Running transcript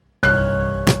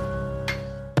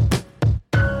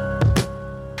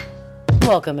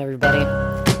Welcome, everybody.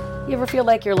 You ever feel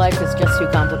like your life is just too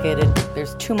complicated?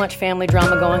 There's too much family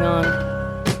drama going on.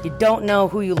 You don't know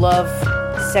who you love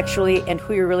sexually and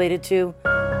who you're related to.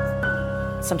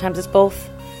 Sometimes it's both.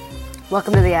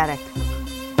 Welcome to the attic.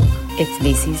 It's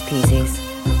VC's Peasies.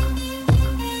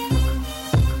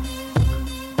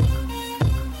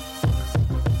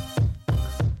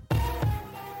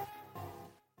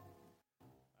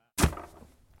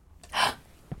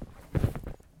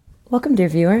 Welcome, dear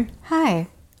viewer. Hi.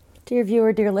 Dear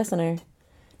viewer, dear listener.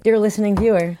 Dear listening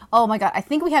viewer. Oh my god, I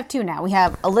think we have two now. We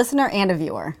have a listener and a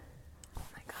viewer. Oh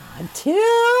my god,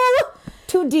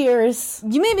 two dears.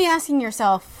 You may be asking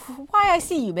yourself, why I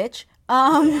see you, bitch.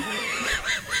 I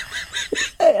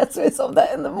ask myself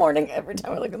that in the morning every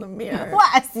time I look in the mirror. Why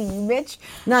I see you, bitch.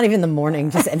 Not even the morning,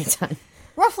 just anytime.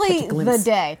 Roughly the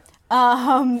day.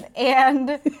 And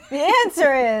the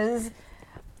answer is,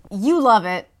 you love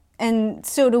it, and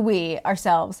so do we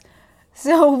ourselves.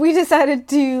 So we decided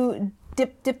to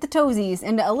dip the toesies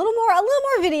into a little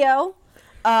more video.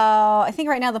 I think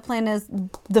right now the plan is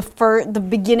the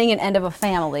beginning and end of a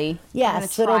family.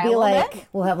 Yes, so it'll be like,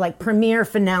 we'll have like premiere,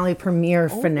 finale.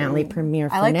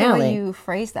 I like the way you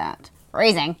phrase that.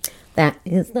 Phrasing. That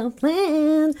is the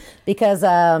plan. Because,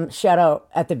 shout out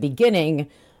at the beginning,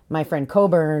 my friend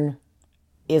Coburn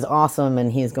is awesome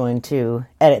and he's going to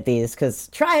edit these because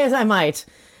try as I might.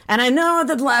 And I know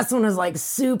that the last one was like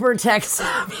super tech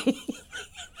savvy.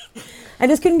 I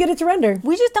just couldn't get it to render.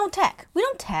 We just don't tech. We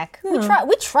don't tech. No.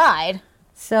 We tried.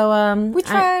 So we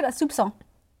tried a soup song.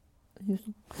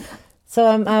 So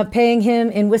I'm paying him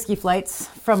in whiskey flights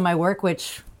from my work,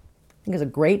 which I think is a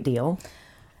great deal.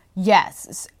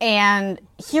 Yes, and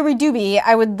here we do be.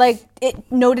 I would like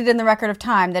it noted in the record of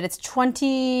time that it's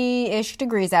 20-ish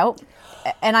degrees out,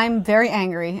 and I'm very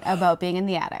angry about being in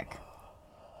the attic.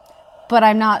 But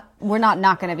I'm not. We're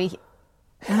not going to be.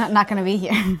 We're not going to be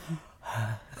here. Do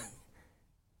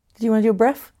you want to do a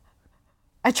breath?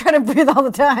 I try to breathe all the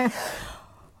time.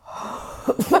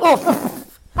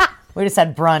 We just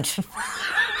had brunch.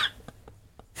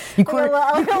 You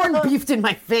corned beefed in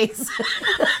my face.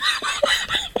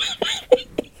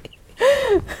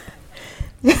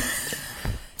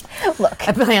 Look,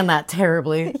 I planned that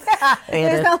terribly. Yeah,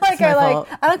 it's not like I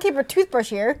don't keep a toothbrush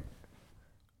here.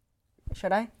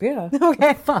 Should I? Yeah.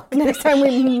 Okay. Fuck. Next time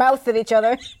we mouth at each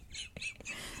other.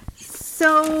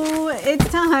 So it's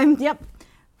time. Yep.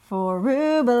 For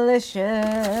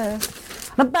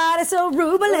Rubalicious. My body's so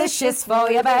rubalicious for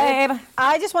you, babe.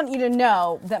 I just want you to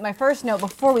know that my first note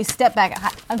before we step back.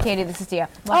 Hi, I'm Katie. This is Tia.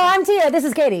 Welcome. Oh, I'm Tia. This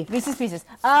is Katie. Reese's Pieces.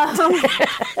 Thanks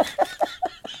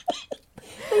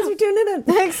for tuning in.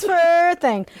 Thanks for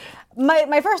thing.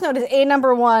 My first note is A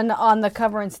number 1 on the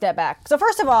cover and step back. So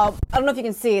first of all, I don't know if you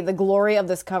can see the glory of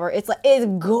this cover. It's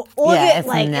gorgeous. Yeah, it's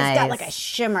like nice. It's got like a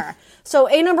shimmer. So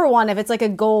A number 1, if it's like a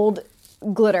gold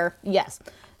glitter, yes.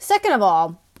 Second of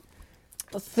all,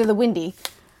 through the windy.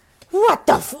 What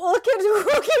the look at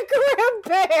Grand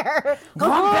Bear.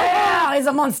 Grand Bear is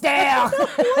a monster.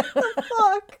 What the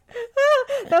fuck?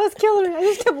 That was killing me. I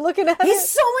just kept looking at He's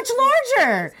so much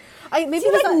larger. Maybe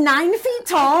he's like 9 feet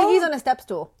tall. I think he's on a step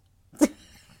stool.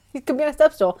 He could be on a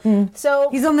step stool. So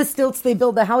he's on the stilts they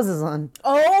build the houses on.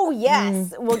 Oh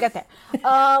yes, we'll get there.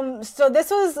 So this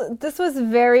was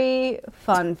very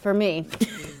fun for me.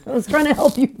 I was trying to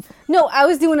help you. No, I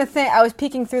was doing a thing. I was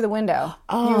peeking through the window.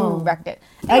 Oh, you wrecked it.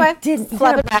 Anyway, I did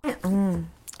flap it back.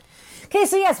 Okay,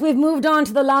 so yes, we've moved on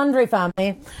to the laundry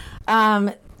family.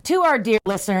 To our dear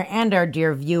listener and our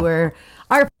dear viewer,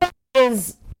 our plan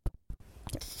is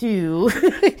to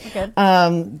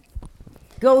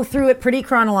go through it pretty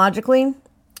chronologically.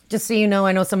 Just so you know,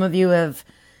 I know some of you have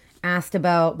asked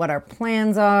about what our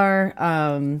plans are.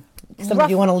 Some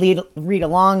of you want to read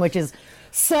along, which is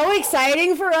so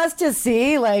exciting for us to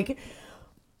see. Like,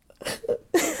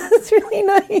 it's really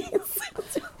nice.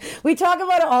 We talk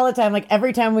about it all the time. Like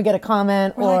every time we get a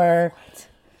comment we're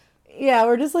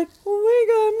just like, oh my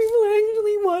God, people are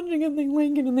actually watching and they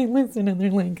like it and they listen and they're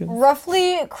like it.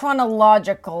 Roughly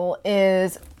chronological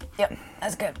is, yep,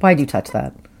 that's good. Why'd you touch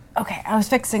that? Okay, I was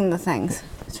fixing the things.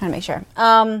 I was trying to make sure.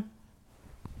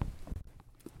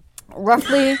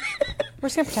 Roughly, we're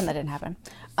just going to pretend that didn't happen.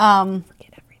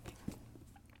 Forget everything.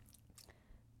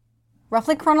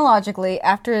 Roughly chronologically,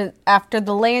 after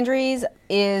the Landrys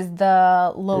is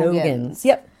the Logans.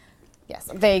 Yep. Yes,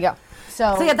 there you go.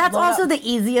 So yeah, that's also the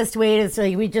easiest way to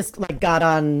say we just like got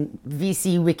on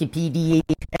VC Wikipedia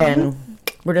and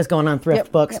we're just going on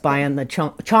thrift books, buying the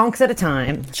chunks at a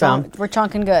time. So we're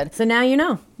chunking good. So now you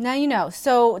know. Now you know.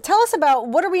 So tell us about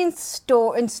what are we in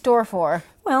store for?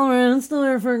 Well, we're in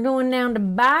store for going down to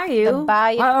Bayou. The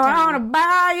Bayou. Around to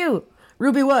Bayou.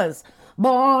 Ruby was.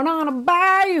 born on a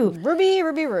bayou. Ruby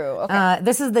Roo. Okay.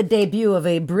 This is the debut of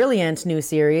a brilliant new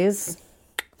series.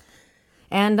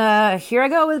 And here I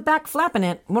go with back flapping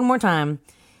it one more time.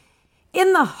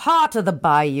 In the heart of the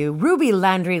bayou, Ruby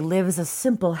Landry lives a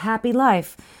simple, happy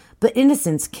life. But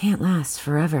innocence can't last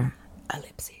forever.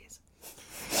 Ellipses.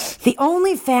 The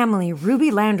only family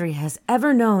Ruby Landry has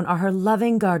ever known are her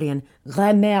loving guardian,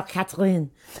 Grand-Mère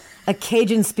Catherine, a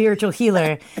Cajun spiritual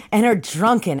healer, and her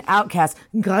drunken outcast,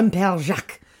 Grand-Père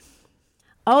Jacques.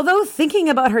 Although thinking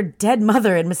about her dead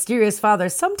mother and mysterious father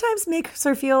sometimes makes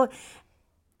her feel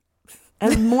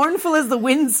as mournful as the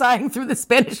wind sighing through the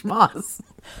Spanish moss.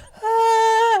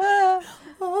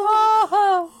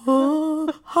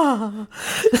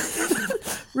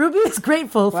 Ruby is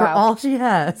grateful for all she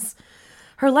has.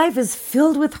 Her life is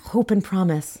filled with hope and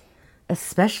promise,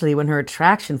 especially when her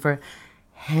attraction for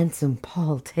handsome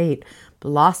Paul Tate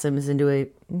blossoms into a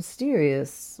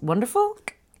mysterious, wonderful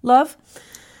love.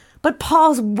 But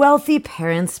Paul's wealthy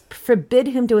parents forbid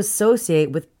him to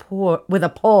associate with a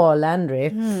poor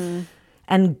Landry.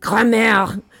 And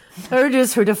Grand-Mère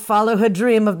urges her to follow her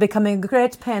dream of becoming a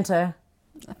great painter.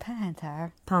 A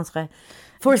painter. Peintre.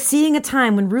 Foreseeing a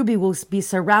time when Ruby will be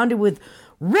surrounded with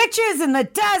riches in the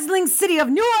dazzling city of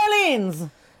New Orleans.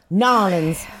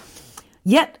 Nolans.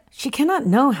 Yet she cannot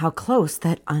know how close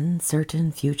that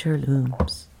uncertain future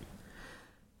looms.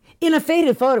 In a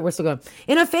faded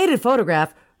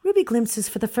photograph, Ruby glimpses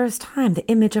for the first time the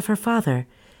image of her father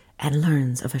and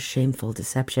learns of a shameful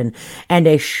deception and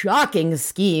a shocking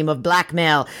scheme of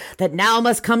blackmail that now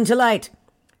must come to light.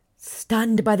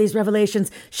 Stunned by these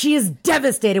revelations, she is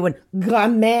devastated when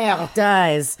Grand-Mère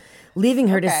dies, leaving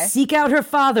her to seek out her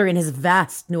father in his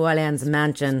vast New Orleans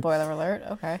mansion. Spoiler alert.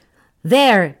 Okay.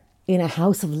 There, in a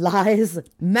house of lies,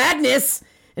 madness,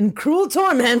 and cruel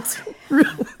torment,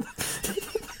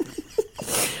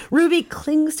 Ruby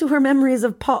clings to her memories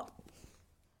of Paul.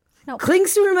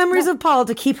 Of Paul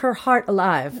to keep her heart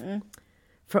alive.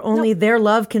 For only their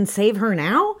love can save her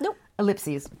now? Nope.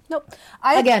 Ellipses. Nope.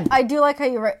 I do like how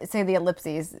you say the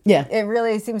ellipses. Yeah. It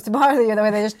really seems to bother you the way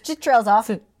they just trails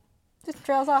off. Just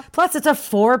trails off. Plus, it's a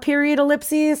 4-period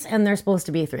ellipses, and they're supposed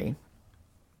to be 3.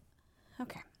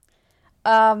 Okay.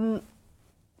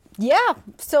 Yeah.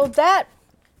 So that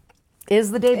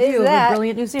is the debut of a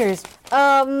brilliant new series.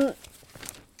 Yeah.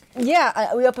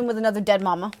 We open with another dead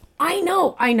mama. I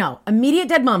know. Immediate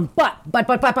dead mom. But. But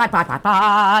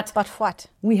what?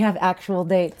 We have actual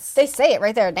dates. They say it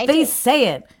right there. They say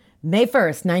it. May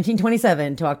 1st,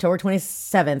 1927 to October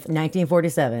 27th,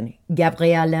 1947.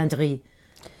 Gabrielle Landry.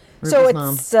 So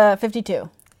it's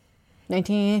 52.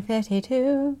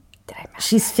 1952. Did I math?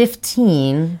 She's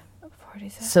 15.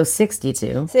 47. So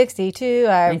 62. 62.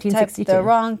 I typed the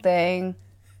wrong thing.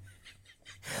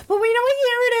 But we know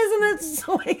here it is, and it's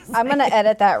so exciting. I'm going to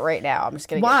edit that right now. I'm just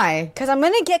going to. Why? Because I'm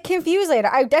going to get confused later.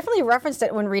 I definitely referenced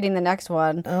it when reading the next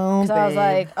one. Oh, so I was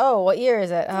like, oh, what year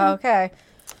is it? Oh, okay.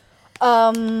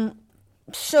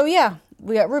 So, yeah,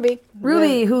 we got Ruby.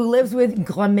 Ruby, who lives with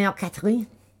Grand-Mère Catherine.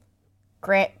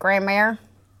 Grand-Mère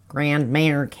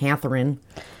Catherine.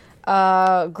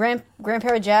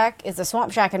 Grandpa Jack is a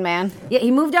swamp shacking man. Yeah, he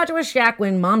moved out to a shack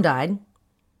when Mom died.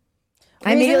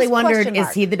 I immediately wondered,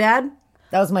 is he the dad?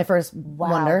 That was my first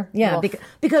wonder. Yeah,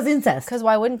 because incest. Because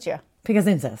why wouldn't you? Because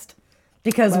incest.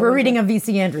 Because we're reading a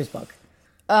V.C. Andrews book.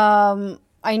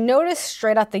 I noticed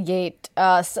straight out the gate.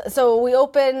 So we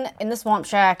open in the swamp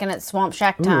shack, and it's swamp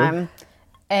shack time.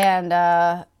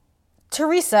 And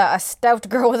Teresa, a stout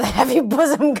girl with a heavy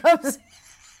bosom, comes.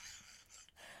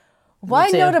 Why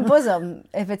note a bosom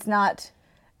if it's not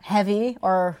heavy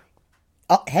or?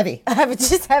 Oh, heavy. If it's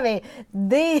just heavy.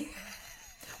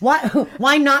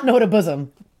 Why not note a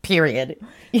bosom? Period.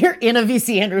 You're in a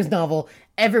V.C. Andrews novel.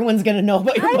 Everyone's going to know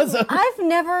about your bosom. I've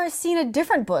never seen a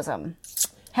different bosom.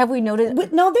 Have we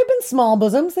noted? No, they've been small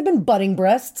bosoms. They've been budding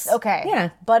breasts. Okay.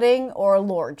 Yeah. Budding or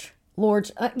large?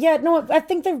 Large. Yeah, no, I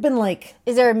think they've been like...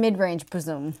 Is there a mid-range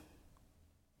bosom?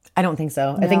 I don't think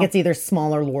so. No. I think it's either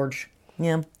small or large.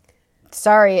 Yeah.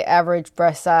 Sorry, average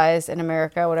breast size in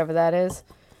America, whatever that is.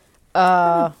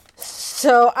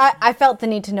 So I felt the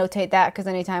need to notate that because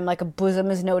anytime like a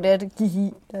bosom is noted,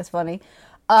 that's funny.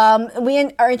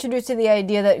 We are introduced to the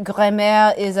idea that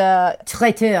Grand-Mère is a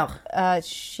traiteur.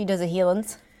 She does a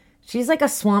healings. She's like a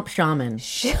swamp shaman.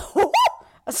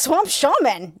 A swamp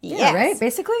shaman. Yes. Yeah, right?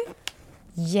 Basically.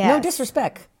 Yes. No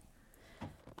disrespect.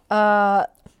 What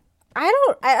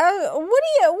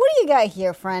do you got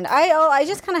here, friend? I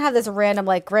just kind of have this random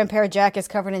like Grandpa Jack is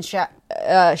covered in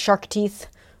shark teeth.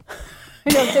 I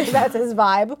don't think that's his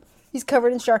vibe. He's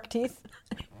covered in shark teeth.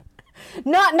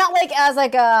 Not like as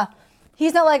like a.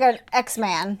 He's not like an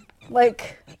X-Man.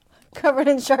 Like covered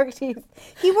in shark teeth.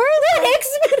 He wears That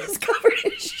X-Men is covered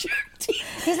in shark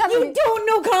teeth. He's not You don't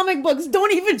know comic books.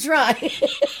 Don't even try.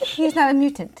 He's not a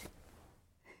mutant.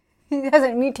 He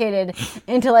hasn't mutated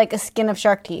into like a skin of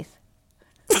shark teeth.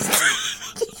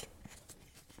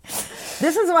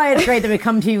 This is why it's great that we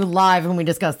come to you live when we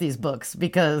discuss these books,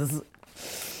 because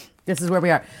this is where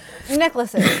we are.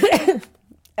 Necklaces.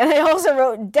 And I also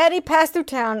wrote, Daddy passed through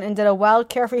town and did a wild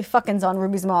carefree fuckins on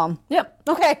Ruby's mom. Yep.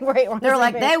 Okay, great. They're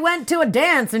like, they went to a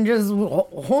dance and just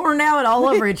horned out all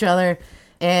over each other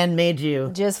and made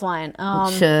you. Just fine.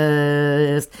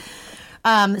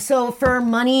 So for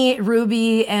money,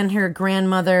 Ruby and her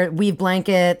grandmother weave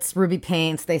blankets. Ruby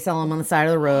paints. They sell them on the side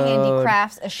of the road.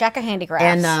 Handicrafts, a shack of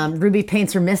handicrafts. And Ruby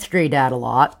paints her mystery dad a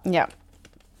lot. Yeah.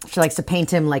 She likes to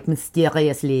paint him like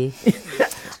mysteriously.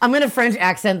 I'm going to French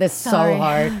accent this so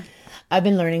hard. I've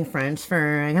been learning French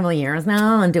for a couple of years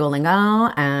now on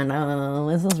Duolingo, and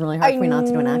this is really hard for me not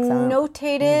to do an accent. I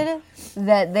notated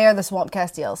that they're the Swamp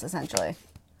Castiles, essentially.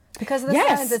 Because of the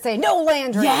signs that say, no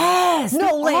Landry. Yes! No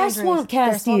they are Landry. Swamp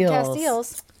Castiles. Swamp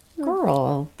Castiles.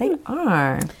 Girl, they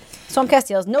are. Swamp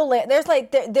Castiles, no There's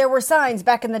like, there were signs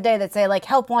back in the day that say, like,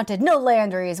 help wanted, no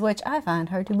Landrys, which I find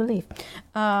hard to believe.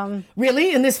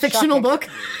 Really? In this fictional book?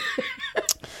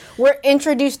 We're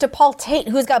introduced to Paul Tate,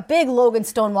 who's got big Logan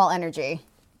Stonewall energy.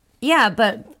 Yeah,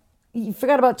 but you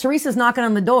forgot about Teresa's knocking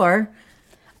on the door.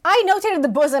 I notated the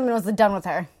bosom and was done with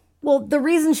her. Well, the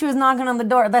reason she was knocking on the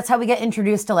door, that's how we get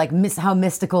introduced to, like, how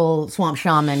mystical Swamp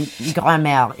Shaman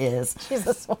Grandmère is. She's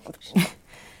a swamp shaman.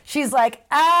 She's like,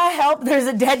 help, there's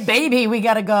a dead baby, we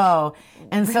gotta go.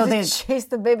 And so they chase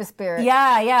the baby spirit.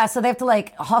 Yeah, so they have to,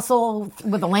 like, hustle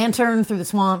with a lantern through the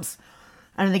swamps.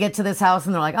 And they get to this house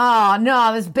and they're like, oh,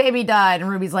 no, this baby died. And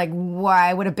Ruby's like,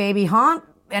 why would a baby haunt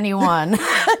anyone?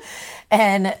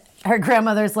 And her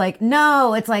grandmother's like,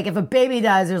 no, it's like if a baby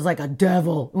dies, there's like a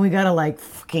devil. And we gotta like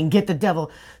fucking get the devil.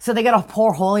 So they gotta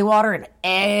pour holy water in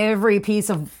every piece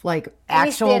of like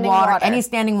actual water, any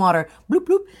standing water. Bloop,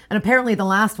 bloop. And apparently the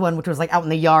last one, which was like out in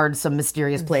the yard, some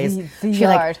mysterious place. The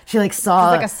yard. She saw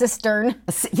like a cistern.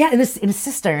 In a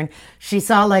cistern. She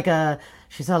saw like a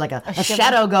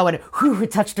shadow go and whew,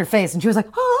 it touched her face. And she was like,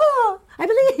 oh, I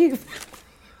believe.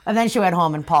 And then she went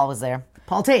home and Paul was there.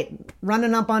 Paul Tate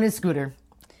running up on his scooter.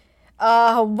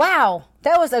 Wow.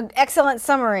 That was an excellent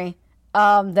summary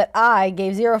that I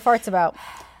gave zero farts about.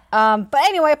 But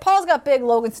anyway, Paul's got big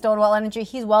Logan Stonewall energy.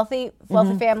 He's wealthy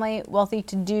family, wealthy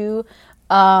to do.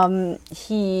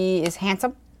 He is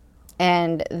handsome,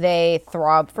 and they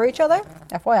throb for each other,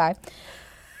 FYI.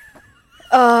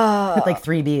 With like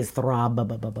 3 B's, throb.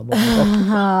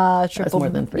 That's more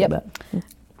than 3, yep. but...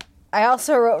 I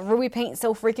also wrote Ruby paint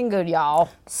so freaking good, y'all.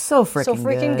 So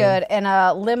freaking good. And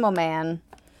a limo man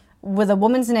with a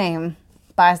woman's name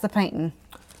buys the painting.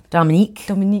 Dominique.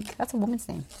 That's a woman's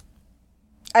name.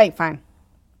 All right, fine.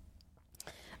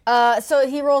 So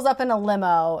he rolls up in a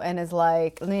limo and is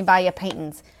like, let me buy you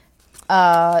paintings.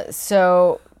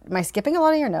 So am I skipping a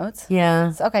lot of your notes?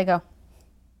 Yeah. Okay, go.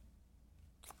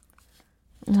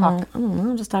 Talk. I don't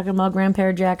know. I'm just talking about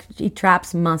Grandpa Jack. He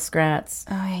traps muskrats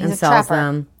and sells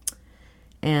them.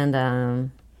 And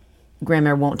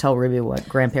Grandmère won't tell Ruby what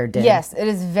Grandpa did. Yes, it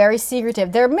is very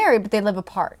secretive. They're married, but they live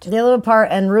apart.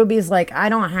 And Ruby's like, I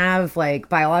don't have like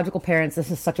biological parents.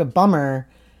 This is such a bummer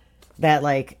that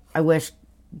like I wish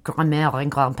Grandmère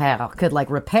and Grandpère could like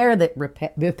repair. They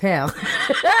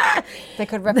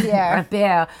could repair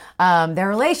their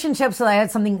relationship, so they had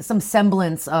some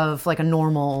semblance of like a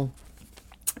normal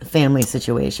family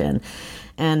situation.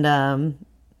 And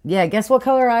guess what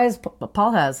color eyes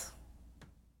Paul has?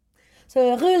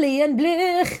 Cerulean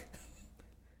blue.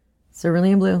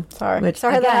 Cerulean blue. Sorry. Which,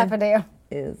 Sorry again, that happened to you.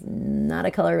 Is not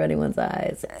a color of anyone's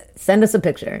eyes. Send us a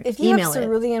picture. If you Email have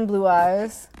cerulean blue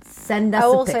eyes, send us a picture. I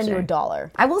will send you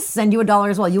 $1. I will send you $1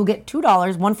 as well. You'll get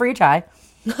 $2, one for each eye.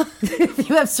 If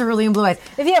you have cerulean blue eyes.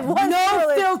 If you have one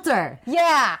no filter.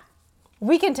 Yeah.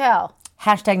 We can tell.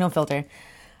 Hashtag no filter.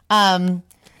 So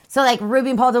like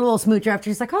Ruby and Paul did a little smooch after.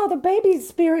 She's like, oh, the baby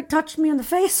spirit touched me in the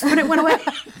face when it went away.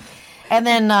 And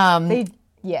then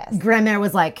Grandmère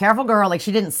was like, careful, girl. Like,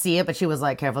 she didn't see it, but she was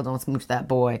like, careful, don't smooch that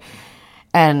boy.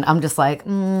 And I'm just like,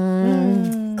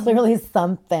 clearly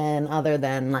something other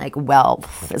than, like,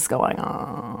 wealth is going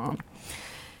on.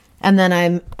 And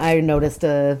then I noticed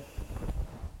a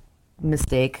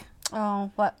mistake. Oh,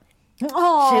 what?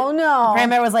 Oh, no.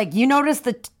 Grandmère was like, you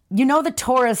know the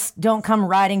tourists don't come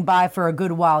riding by for a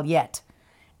good while yet.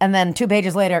 And then 2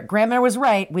 pages later, Grandmère was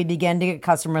right. We began to get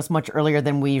customers much earlier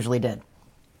than we usually did.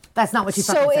 That's not what she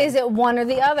fucking said. So is it one or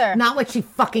the other? Not what she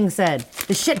fucking said.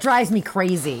 The shit drives me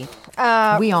crazy.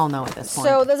 We all know at this point.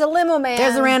 So there's a limo man.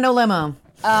 There's a rando limo.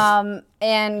 And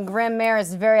Grandmere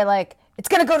is very like, it's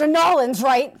gonna go to Nolans,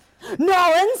 right?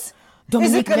 Nolans?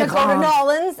 Is it gonna go to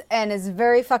Nolans? And is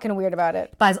very fucking weird about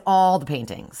it. Buys all the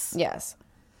paintings. Yes.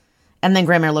 And then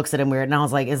Grandmere looks at him weird, and I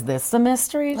was like, is this the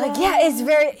mystery dog? Like, yeah, it's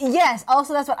very, yes.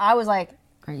 Also, that's what I was like.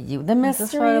 Are you the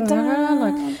mystery dog?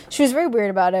 Like, she was very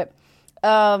weird about it.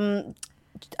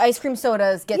 Ice cream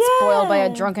sodas get spoiled by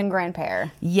a drunken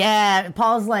grandparent. Yeah,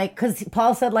 Paul's like, because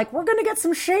Paul said, like, we're going to get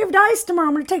some shaved ice tomorrow.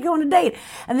 I'm going to take you on a date.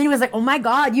 And then he was like, oh my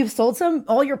God, you've sold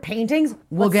all your paintings?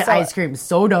 We'll get ice cream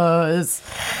sodas.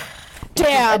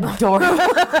 Damn. Adorable.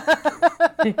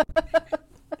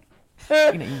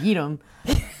 You're going to eat them.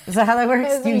 Is that how that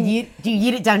works? Do you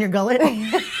eat it down your gullet?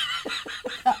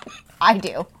 I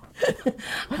do.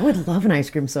 I would love an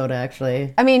ice cream soda,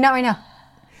 actually. I mean, not right now.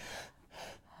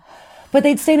 But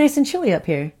they'd stay nice and chilly up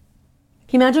here.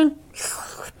 Can you imagine?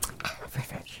 Very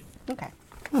fresh. Okay.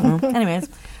 Anyways.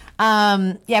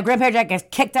 Grandpa Jack gets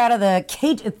kicked out of the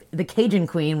Cajun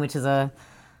Queen, which is a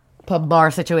pub bar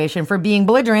situation, for being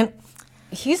belligerent.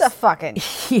 He's a fucking...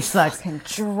 He sucks. Fucking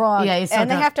drunk. Yeah, he's so and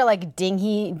drunk. they have to, like,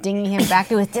 dinghy him back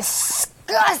to his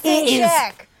disgusting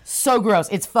shack. So gross.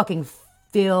 It's fucking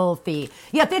filthy.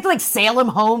 Yeah, they have to, like, sail him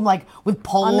home, like, with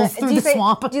poles through the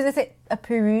swamp. Do they say a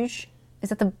pirogue? Is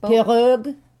that the boat?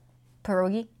 Pirogue.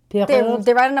 Pierogi? Pirogue.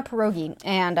 They ride on a pierogi,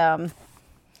 and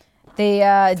they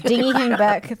dinghy him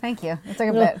back. Thank you. It's like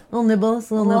a bit. Little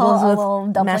nibbles with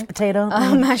mashed dumpling. potato.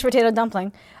 Mashed potato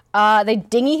dumpling. They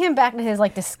dinghy him back to his,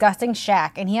 like, disgusting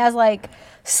shack, and he has, like,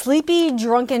 sleepy,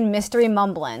 drunken mystery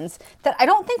mumblings that I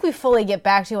don't think we fully get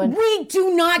back to. We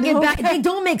do not get back. They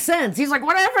don't make sense. He's like,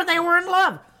 whatever, they were in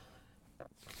love.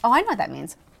 Oh, I know what that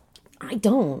means. I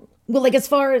don't. Well, like, as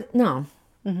far as, no.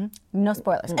 No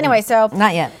spoilers. Anyway, so...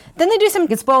 Not yet. Then they do some...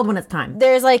 Get spoiled when it's time.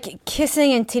 There's, like,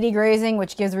 kissing and titty grazing,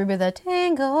 which gives Ruby the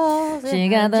tingles. She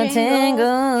got the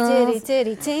tingles.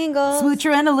 Titty tingles.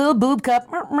 Smoocher and a little boob cup.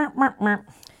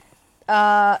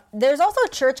 There's also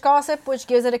church gossip, which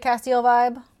gives it a Castile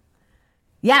vibe.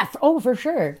 Yeah, for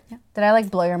sure. Yeah. Did I,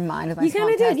 like, blow your mind with my You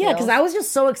kind of did, yeah, because I was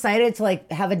just so excited to,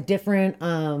 like, have a different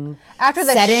setting. After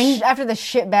the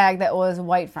shitbag that was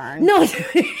White Fern. No.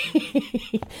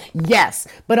 Yes,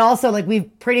 but also, like, we've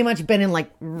pretty much been in,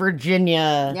 like,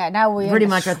 Virginia. Yeah, now we... Pretty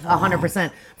much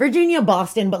 100%. Virginia,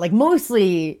 Boston, but, like,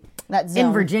 mostly that zone.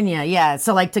 in Virginia, yeah.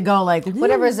 So, like, to go, like...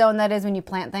 Whatever zone that is when you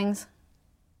plant things.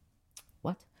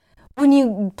 What? When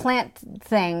you plant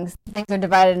things are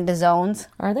divided into zones.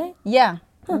 Are they? Yeah.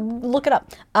 Look it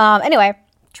up. Anyway.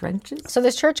 Trenches? So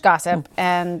there's church gossip,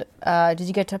 and did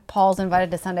you get to Paul's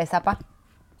invited to Sunday supper?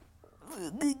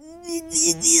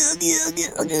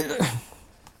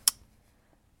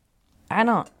 I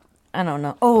don't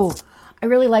know. Oh, I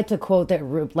really liked a quote that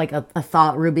a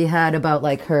thought Ruby had about,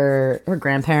 like, her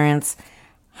grandparents.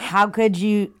 How could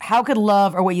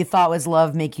love, or what you thought was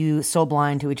love, make you so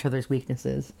blind to each other's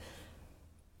weaknesses?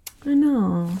 I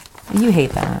know. You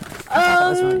hate that. That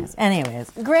was really nice.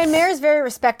 Anyways. Grandmere is very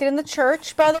respected in the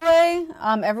church, by the way.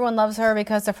 Everyone loves her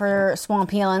because of her swamp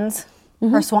healings,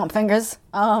 her swamp fingers.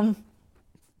 And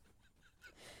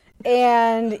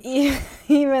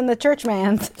even the church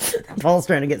man. Paul's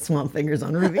trying to get swamp fingers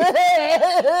on Ruby.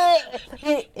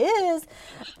 It is.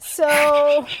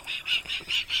 So...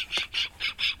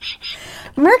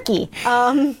 murky.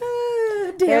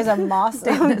 There's a moss.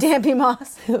 Dampy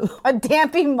moss. A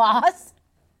dampy moss.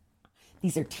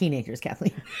 These are teenagers,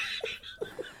 Kathleen.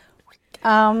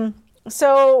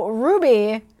 So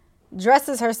Ruby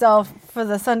dresses herself for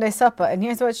the Sunday supper, and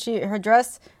here's what her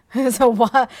dress is.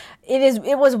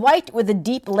 It was white with a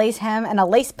deep lace hem and a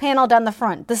lace panel down the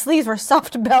front. The sleeves were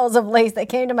soft bells of lace that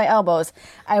came to my elbows.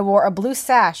 I wore a blue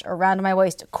sash around my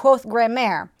waist. Quoth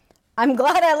Grandmere, I'm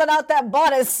glad I let out that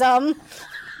bodice some.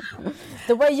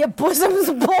 The way your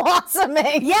bosom's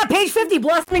blossoming. Yeah, page 50,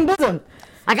 blossoming bosom.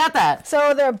 I got that.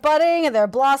 So they're budding and they're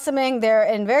blossoming. They're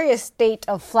in various state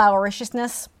of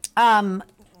flowericiousness.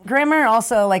 Grandmere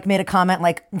also, like, made a comment,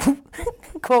 like,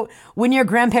 quote, when your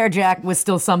grandpa Jack was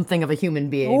still something of a human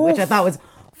being, which I thought was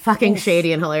fucking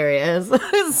shady and hilarious.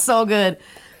 It's so good.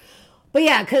 But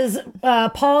yeah, because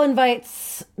Paul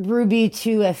invites Ruby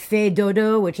to a fée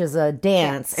dodo, which is a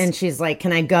dance, and she's like,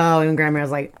 can I go? And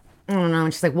Grandmare's like, I don't know.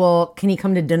 And she's like, well, can you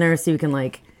come to dinner so you can,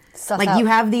 like, you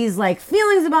have these, like,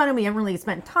 feelings about him. We haven't really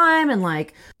spent time, and,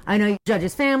 like, I know you judge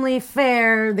his family,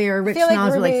 fair, they're rich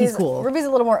snobs, but, like, he's cool. Ruby's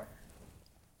a little more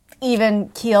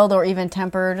even-keeled or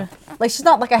even-tempered. Like, she's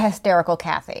not, like, a hysterical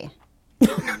Kathy. No.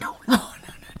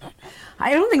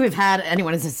 I don't think we've had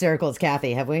anyone as hysterical as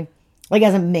Kathy, have we? Like,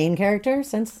 as a main character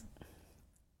since?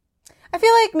 I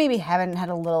feel like maybe Heaven had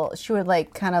a little... She would,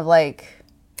 like, kind of, like...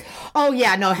 Oh,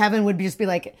 yeah, no, Heaven would just be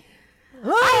like...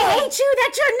 I hate you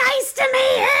that you're nice to me.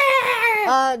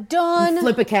 Done.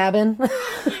 Flip a cabin.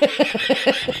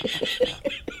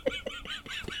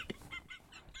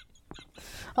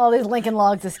 All these Lincoln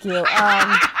Logs askew.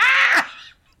 I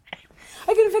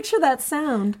can picture that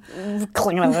sound.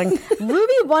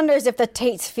 Ruby wonders if the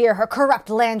Tates fear her corrupt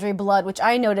Landry blood, which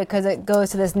I noted because it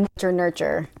goes to this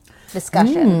nurture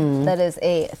discussion that is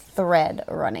a thread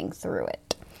running through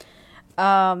it.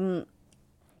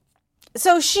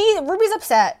 So Ruby's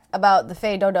upset about the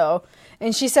Faye Dodo,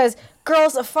 and she says,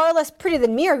 girls far less pretty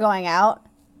than me are going out.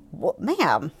 Well,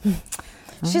 ma'am.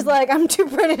 She's like, I'm too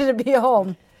pretty to be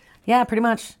home. Yeah, pretty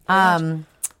much.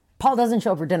 Paul doesn't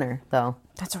show up for dinner, though.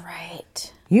 That's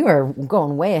right. You are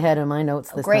going way ahead of my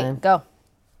notes this Great, time. go.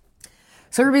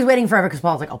 So Ruby's waiting forever because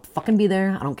Paul's like, I'll fucking be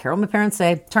there. I don't care what my parents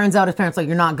say. Turns out his parents are like,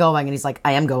 you're not going. And he's like,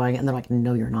 I am going. And they're like,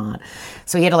 no, you're not.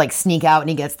 So he had to like sneak out and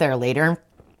he gets there later.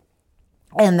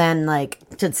 And then like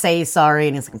to say sorry.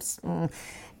 And he's like,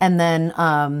 and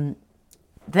then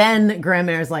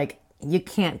Grandma's like, you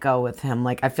can't go with him.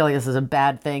 Like, I feel like this is a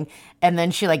bad thing. And then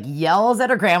she like yells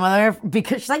at her grandmother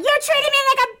because she's like, you're treating me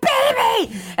like a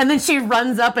baby. And then she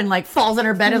runs up and like falls in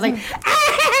her bed and is like,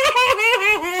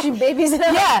 She babies it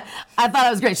up. yeah, I thought it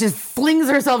was great. She just flings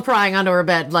herself crying onto her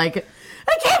bed like,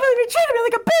 I can't believe you're treating me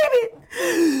like a baby.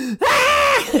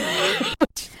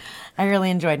 I really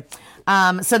enjoyed.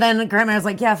 So then Grandma's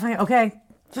like, yeah, fine, okay.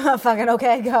 Fucking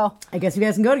okay, go. I guess you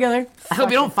guys can go together. I hope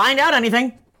you don't find out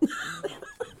anything.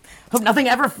 Hope nothing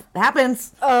ever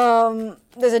happens.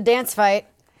 There's a dance fight.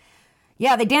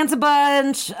 Yeah, they dance a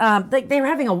bunch. They're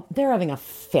having a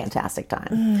fantastic time.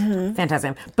 Mm-hmm.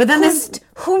 Fantastic. But then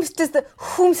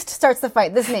Whomst starts the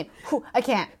fight. This name. I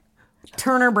can't.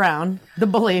 Turner Brown, the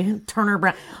bully, Turner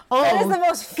Brown. Oh, that is the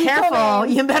most fecal careful!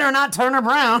 name. You better not Turner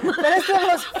Brown. That is the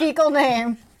most fecal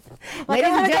name.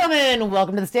 Ladies and gentlemen,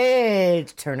 welcome to the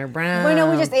stage, Turner Brown. Wait,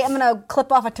 no, I'm gonna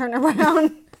clip off a Turner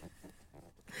Brown.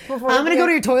 I'm gonna go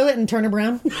to your toilet and Turner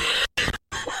Brown.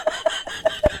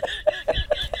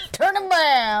 Turner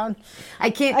Brown.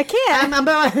 I can't. I'm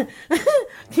about.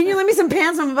 Can you lend me some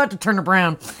pants? I'm about to Turner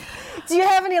Brown. Do you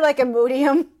have any like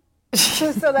Imodium?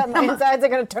 So that my insides are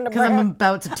gonna turn to brown. Because I'm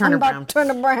about to turn brown. I'm about to turn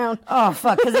to brown. Oh,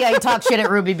 fuck. Because, yeah, he talked shit at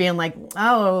Ruby being like,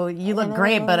 oh, you look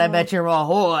great, but I bet you're a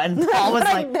whore. And Paul was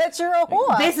like... I bet you're a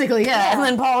whore. Basically, yeah. And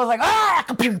then Paul was like, ah!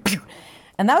 Pew, pew.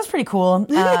 And that was pretty cool.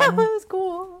 That was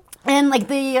cool. And, like,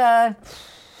 the...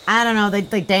 I don't know,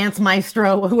 the dance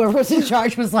maestro, whoever was in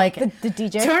charge, was like... The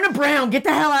DJ? Turner Brown, get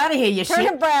the hell out of here, you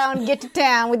Turner shit. Brown, get to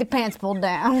town with your pants pulled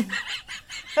down.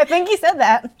 I think he said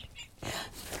that.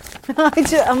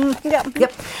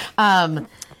 Yep. And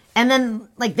then,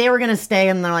 like, they were going to stay,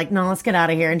 and they're like, no, let's get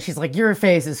out of here. And she's like, your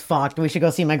face is fucked. We should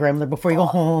go see my grandmother before you go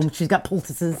home. She's got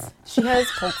poultices. She has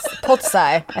poultice,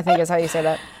 I think is how you say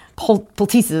that.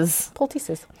 Poultices.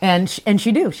 Poultices. And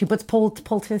she do. She puts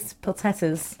poultices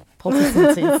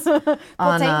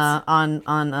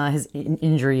on his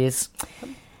injuries.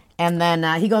 And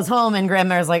then he goes home, and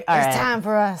Grandma's like, all right. It's time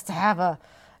for us to have a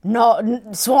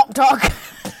swamp talk.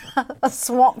 A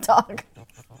swamp talk.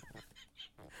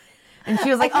 And she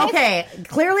was like, okay,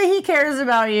 clearly he cares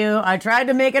about you. I tried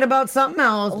to make it about something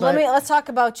else, but let's talk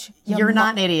about you're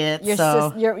not an idiot.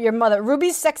 Your mother.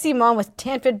 Ruby's sexy mom was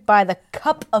tempted by the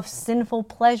cup of sinful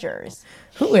pleasures.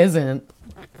 Who isn't?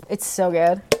 It's so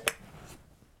good.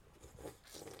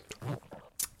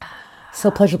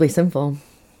 So pleasurably sinful.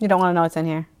 You don't want to know what's in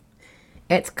here.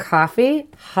 It's coffee,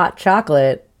 hot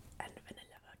chocolate, and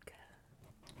vanilla vodka.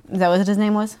 Is that what his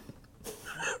name was?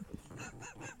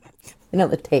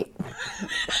 Vanilla Tate.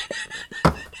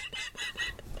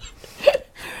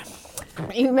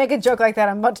 You make a joke like that,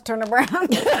 I'm about to turn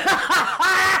around.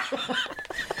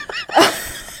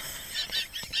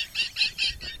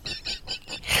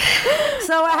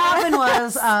 So what happened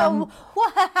was,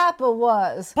 what happened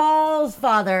was Paul's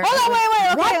father. Hold on,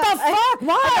 wait. Okay, What the fuck?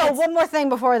 What? One more thing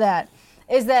before that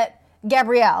is that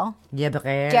Gabrielle,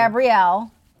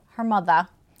 her mother,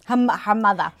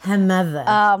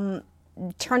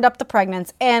 turned up the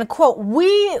pregnancy and quote,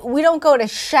 we don't go to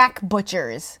Shack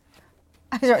Butchers.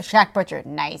 I wrote Shack Butcher,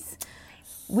 nice.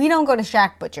 We don't go to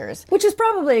Shack Butchers, Which is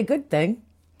probably a good thing.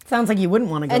 Sounds like you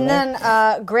wouldn't want to go and there.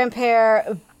 then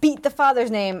grandpa beat the father's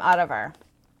name out of her.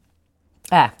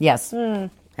 Ah, yes. Nice.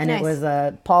 And it was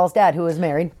Paul's dad who was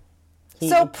married.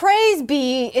 So praise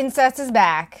be, incest is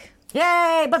back.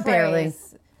 Yay, but barely.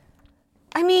 Praise.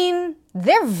 I mean,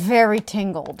 they're very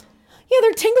tingled. Yeah,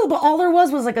 they're tingled, but all there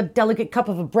was like a delicate cup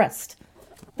of a breast.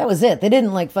 That was it. They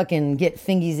didn't like fucking get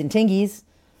fingies and tingies.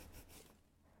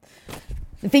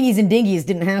 The fingies and dingies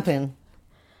didn't happen.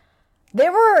 They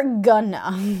were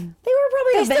gonna. They were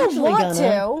probably They still eventually want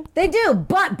gonna. to. They do,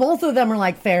 but both of them are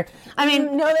like fair. I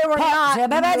mean, No, they were not. Yeah,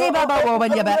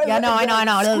 no, I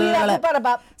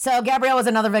know. Up. So Gabrielle was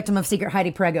another victim of secret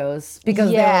Heidi Pregos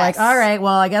because they were like, Yes. all right,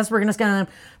 well, I guess we're just gonna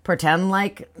pretend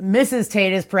like Mrs.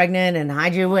 Tate is pregnant and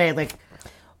hide you away. Like,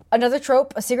 Another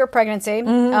trope, a secret pregnancy.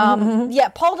 Yeah,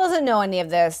 Paul doesn't know any of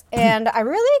this, and I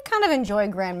really kind of enjoy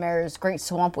Grandmare's great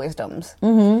swamp wisdoms.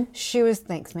 She was,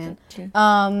 thanks, man.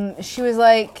 She was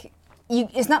like,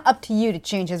 it's not up to you to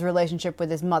change his relationship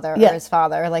with his mother or his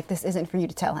father. Like, this isn't for you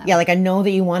to tell him. yeah, like I know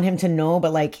that you want him to know,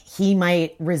 but like he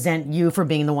might resent you for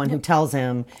being the one who tells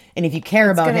him. And if you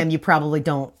care about him, you probably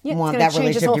don't want that it's going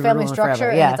to change his relationship whole to be family ruined structure, forever.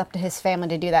 and Yeah. it's up to his family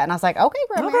to do that. And I was like, okay,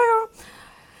 Grandmare.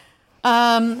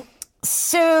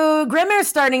 So Grandmare's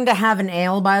starting to have an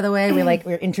ale, by the way.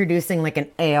 We're introducing like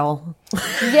an ale.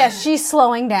 Yes, she's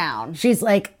slowing down. She's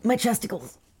like, my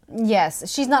chesticles.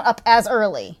 Yes, she's not up as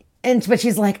early. But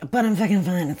she's like, but I'm fucking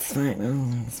fine. It's fine.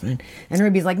 Oh, it's fine. And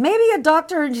Ruby's like, maybe a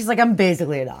doctor. And she's like, I'm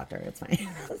basically a doctor. It's fine.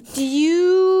 Do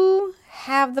you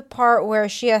have the part where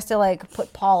she has to like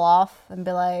put Paul off and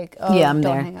be like, oh, Yeah, I'm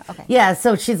don't there. hang up? Okay. Yeah,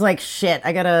 so she's like, shit,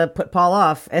 I gotta put Paul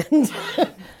off. And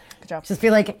Good job. just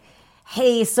be like,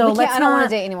 hey, so let's I don't want not-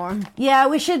 to date anymore. Yeah,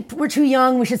 we're too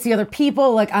young. We should see other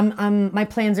people. Like my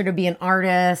plans are to be an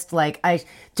artist.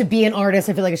 To be an artist,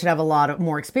 I feel like I should have a lot of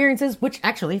more experiences, which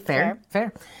actually fair.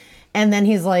 And then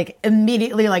he's like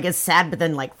immediately like is sad, but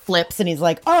then like flips and he's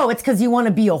like, oh, it's because you want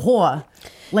to be a whore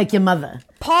like your mother.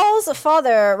 Paul's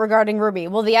father regarding Ruby.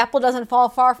 Well, the apple doesn't fall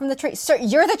far from the tree. Sir,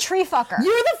 you're the tree fucker.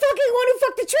 You're the fucking one who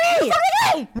fucked the tree.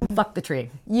 Fucking Fuck the tree.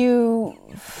 You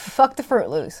fuck the fruit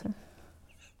loose.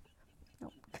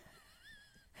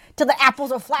 Till the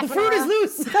apples are flapping The fruit is around.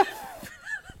 loose.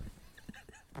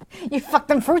 You fuck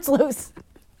them fruits loose.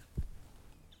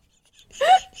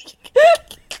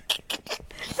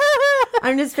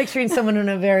 I'm just picturing someone in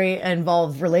a very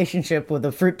involved relationship with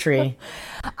a fruit tree.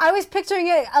 I was picturing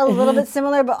it a little bit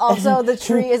similar, but also the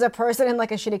tree is a person in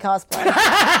like a shitty cosplay.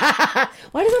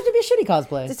 Why does it have to be a shitty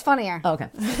cosplay? It's funnier. Oh, okay.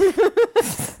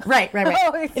 right.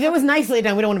 If it was nicely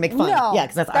done, we don't want to make fun. No, Yeah,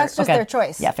 because that's art. that's just Okay. their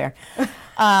choice. Yeah, fair.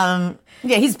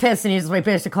 Yeah, he's pissed and he's like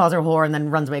basically calls her a whore and then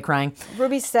runs away crying.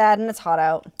 Ruby's sad and it's hot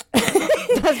out.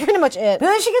 That's pretty much it. But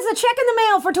then she gets a check in the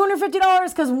mail for $250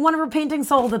 because one of her paintings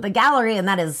sold at the gallery, and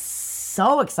that is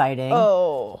so exciting.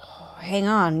 Oh, hang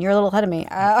on. You're a little ahead of me.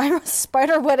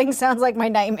 Spider wedding sounds like my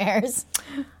nightmares.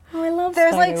 I love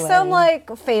There's like spider some weddings.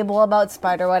 like fable about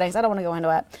spider weddings. I don't want to go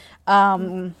into it.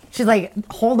 She's like,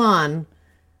 hold on,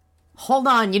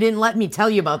 you didn't let me tell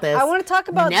you about this. I want to talk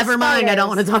about the Never mind, I don't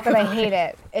want to spiders, talk but about I hate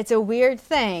it. It's a weird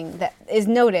thing that is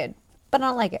noted, but I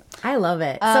don't like it. I love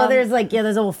it. So there's like,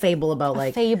 there's a whole fable about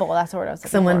like Fable, that's the word I was looking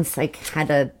someone's like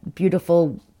had a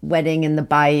beautiful wedding in the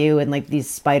bayou and like these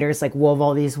spiders like wove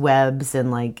all these webs and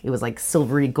like it was like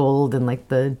silvery gold and like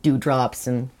the dewdrops,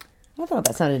 and I thought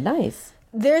that sounded nice.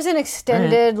 for. There's an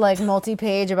extended like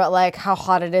multi-page about like how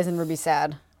hot it is in Ruby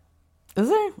Sad. Is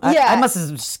there? Yeah. I must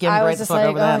have skimmed I right was the just fuck like,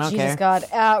 over that. I oh, don't Jesus care.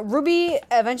 God. Ruby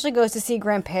eventually goes to see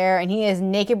Grandpere, and he is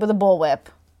naked with a bullwhip.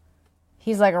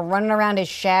 He's like running around his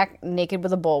shack naked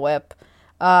with a bullwhip.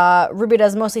 Ruby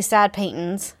does mostly sad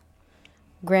paintings.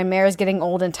 Grandmere is getting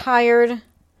old and tired.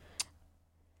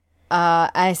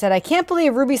 I said, I can't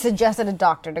believe Ruby suggested a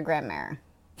doctor to Grandmere.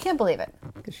 Can't believe it.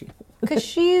 Because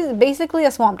she's basically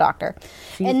a swamp doctor.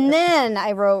 And then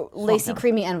I wrote Lacy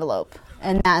Creamy Envelope.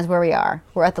 And that is where we are.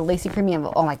 We're at the Lacy Creamy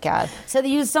Envelope. Oh my God. So they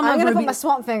use some I'm of going to put Ruby- my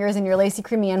swamp fingers in your Lacy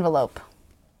Creamy Envelope.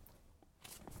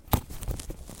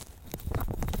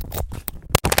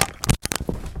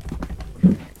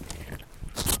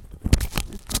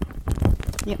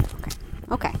 Yep.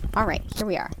 Okay. All right. Here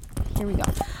we are. Here we go.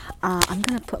 I'm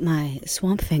going to put my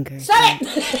swamp fingers. Stop it!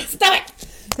 Stop it!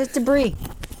 There's debris.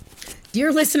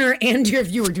 Dear listener and dear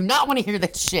viewer, do not want to hear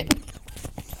that shit.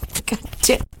 God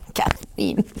damn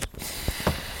caffeine.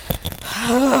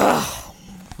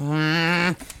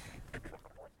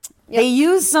 They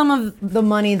used some of the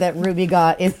money that Ruby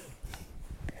got in.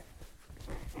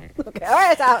 Okay. All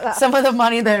right. It's out. Some of the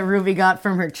money that Ruby got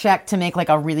from her check to make like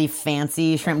a really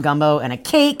fancy shrimp gumbo and a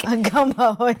cake. A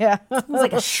gumbo. Yeah. It was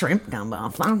like a shrimp gumbo.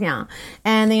 Fuck yeah.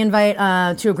 And they invite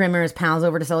two of Grandmare's pals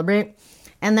over to celebrate.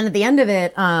 And then at the end of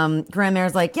it,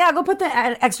 Grandmare's like, yeah, go put the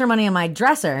extra money in my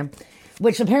dresser.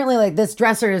 Which apparently, like, this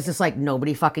dresser is just like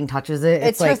nobody fucking touches it.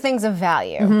 It's her like, things of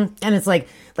value. and it's like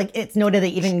it's noted that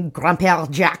even Grandpère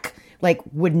Jack like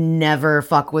would never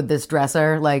fuck with this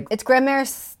dresser. Like, It's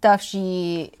Grandmare's stuff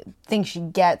she thinks she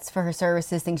gets for her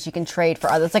services, things she can trade for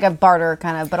others. It's like a barter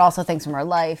kind of, but also things from her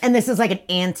life. and this is like an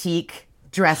antique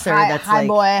dresser Hi, that's hi like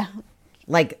boy.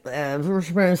 like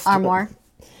Armoire.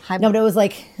 No, but it was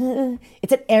like,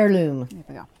 it's an heirloom. Here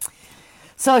we go.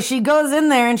 So she goes in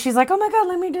there and she's like, oh my God,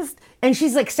 let me just... And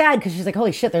she's like sad because she's like,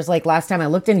 holy shit, there's like, last time I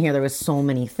looked in here, there was so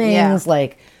many things. Yeah.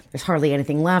 Like, there's hardly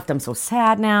anything left. I'm so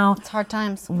sad now. It's hard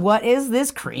times. What is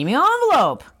this creamy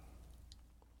envelope?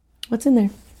 What's in there?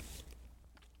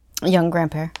 A young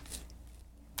grandparent.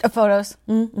 Photos.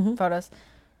 Mm-hmm. Photos.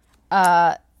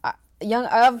 Well,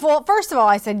 first of all,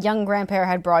 I said young grandparent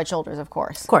had broad shoulders, of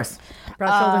course. Of course.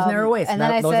 Broad shoulders, narrow waist. And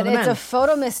then I Those said are the it's men. a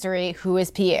photo mystery. Who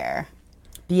is Pierre?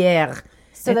 Pierre.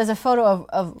 So there's a photo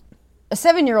of a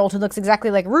 7-year-old who looks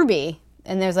exactly like Ruby.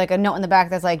 And there's like a note in the back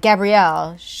that's like,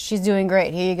 Gabrielle, she's doing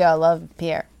great. Here you go. Love,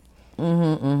 Pierre.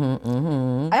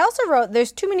 I also wrote,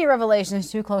 there's too many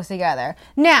revelations too close together.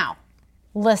 Now,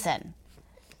 listen.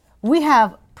 We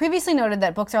have previously noted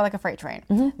that books are like a freight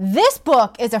train. This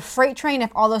book is a freight train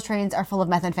if all those trains are full of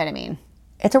methamphetamine.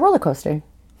 It's a roller coaster.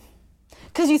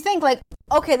 Because you think like,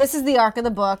 okay, this is the arc of the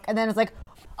book. And then it's like,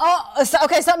 oh,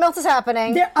 okay, something else is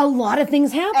happening. There a lot of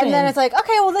things happen. And then it's like,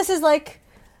 okay, well, this is like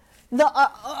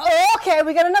okay,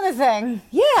 we got another thing.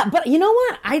 Yeah, but you know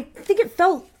what? I think it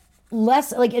felt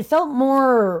less, like, it felt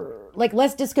more, like,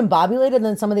 less discombobulated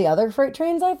than some of the other freight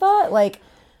trains, I thought. Like,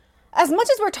 as much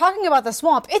as we're talking about the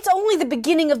swamp, it's only the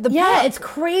beginning of the book. Yeah, it's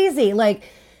crazy. Like,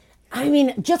 I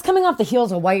mean, just coming off the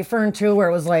heels of White Fern, too, where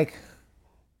it was like...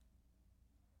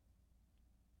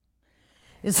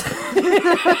 it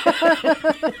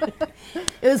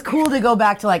was cool to go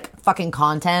back to, like, fucking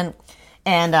content.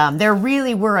 And there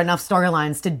really were enough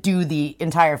storylines to do the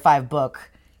entire 5-book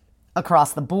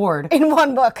across the board. In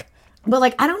one book. But,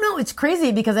 like, I don't know. It's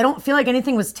crazy because I don't feel like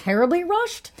anything was terribly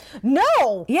rushed.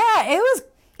 No! Yeah,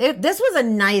 this was a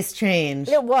nice change.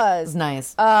 It was. It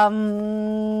was nice.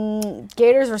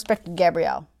 Gators respected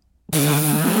Gabrielle.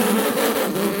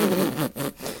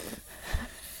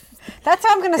 That's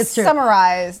how I'm going to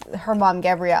summarize her mom,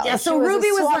 Gabrielle. Yeah, so Ruby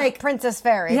was like... Princess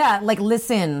Fairy. Yeah, like,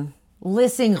 listen,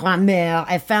 grand-mère,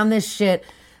 I found this shit.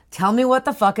 Tell me what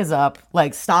the fuck is up.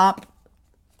 Like, stop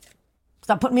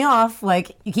putting me off.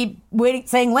 Like, you keep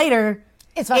saying later.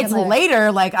 It's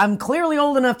later. Like, I'm clearly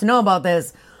old enough to know about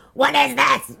this. What is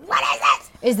this? What is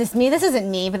this? Is this me? This isn't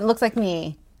me, but it looks like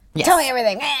me. Yes. Tell me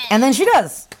everything. And then she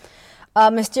does.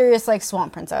 Mysterious, like,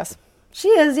 swamp princess. She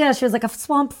is, yeah. She was like a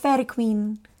swamp fairy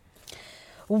queen.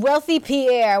 Wealthy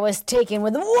Pierre was taken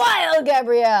with wild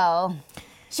Gabrielle.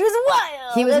 She was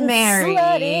wild. He was and married.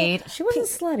 Slutty. She wasn't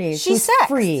slutty. She was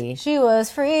free. She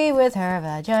was free with her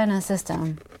vagina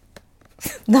system.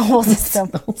 The whole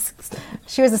system.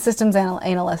 She was a systems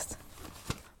analyst.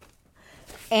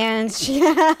 And she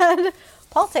had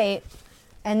Paul Tate.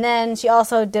 And then she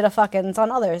also did a fuckins on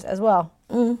others as well.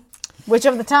 Which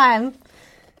of the time?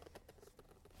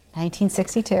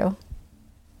 1962.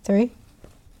 3?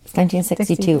 It's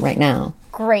 1962 right now.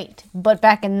 Great. But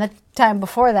back in the time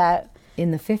before that.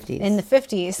 In the 50s. In the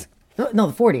 50s. No,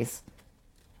 the 40s.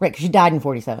 Right, because she died in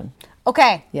 47.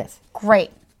 Okay. Yes.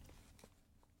 Great.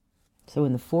 So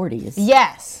in the 40s.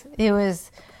 Yes. It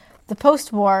was the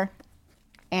post-war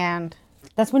and...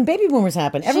 That's when baby boomers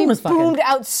happened. Everyone was fucking. She boomed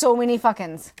out so many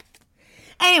fuckins.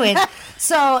 Anyways,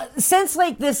 so since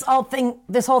like this whole thing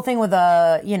with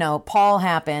Paul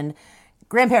happened,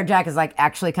 Grandpa Jack is like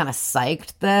actually kind of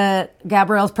psyched that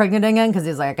Gabrielle's pregnant again because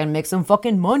he's like, I can make some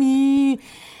fucking money.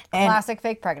 And classic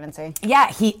fake pregnancy.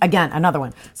 Yeah, another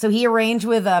one. So he arranged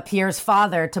with Pierre's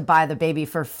father to buy the baby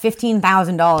for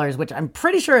 $15,000, which I'm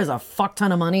pretty sure is a fuck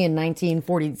ton of money in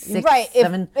 1946. Right.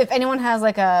 If anyone has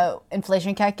like a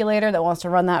inflation calculator that wants to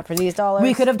run that for these dollars.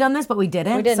 We could have done this, but we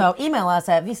didn't. We didn't. So email us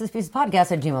at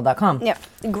visaspiecespodcast@gmail.com. Yeah.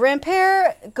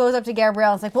 Grandpa goes up to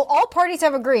Gabrielle and is like, well, all parties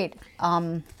have agreed.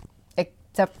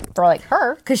 Except for like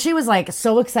her. Because she was like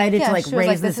so excited to like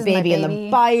raise this baby in the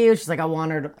bayou. She's like, I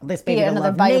want this baby to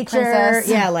love nature. Princess.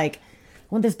 Yeah, like I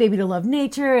want this baby to love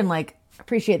nature and like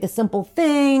appreciate the simple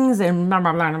things and blah,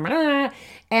 blah, blah, blah, blah.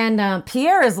 And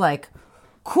Pierre is like,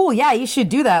 cool, yeah, you should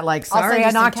do that. Like, sorry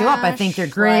I knocked you up. I think you're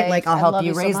great. Like I'll help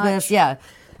you raise this. Yeah,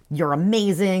 you're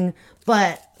amazing.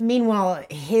 But meanwhile,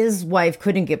 his wife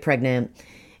couldn't get pregnant.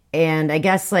 And I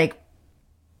guess like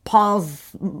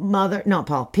Pierre's mother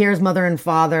and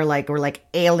father like were like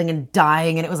ailing and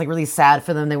dying, and it was like really sad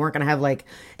for them. They weren't gonna have like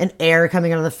an heir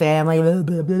coming out of the family. Blah,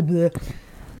 blah, blah, blah.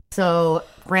 So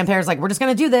grandparents like, we're just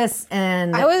gonna do this.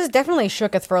 And I was definitely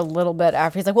shooketh for a little bit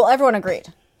after. He's like, well, everyone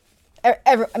agreed.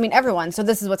 Everyone. So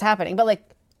this is what's happening. But like,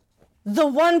 the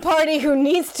one party who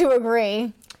needs to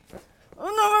agree.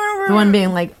 The one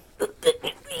being like,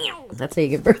 that's how you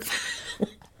give birth.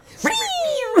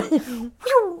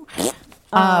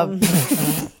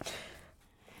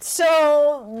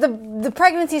 So the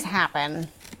pregnancies happen,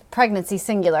 pregnancy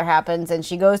singular happens, and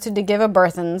she goes to give a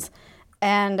birthins,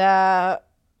 and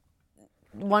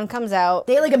one comes out.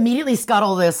 They like immediately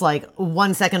scuttle this like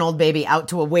 1 second old baby out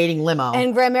to a waiting limo.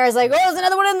 And Grandmare's like, oh, there's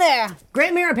another one in there.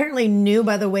 Grandmare apparently knew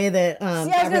by the way that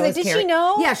Did she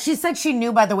know? Yeah, she said she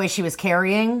knew by the way she was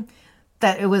carrying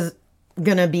that it was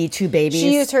gonna be 2 babies.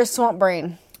 She used her swamp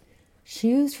brain. She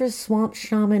used her swamp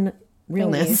shaman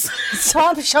realness.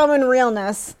 Swamp shaman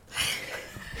realness.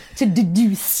 To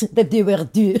deduce that they were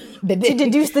due. To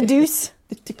deduce the deuce.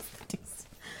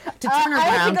 To turn her I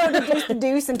brown. have to go deduce the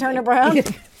deuce and turn her brown.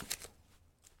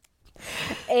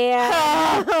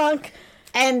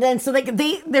 And then so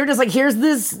they're just like, here's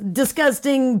this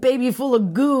disgusting baby full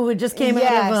of goo. It just came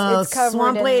out of it's a covered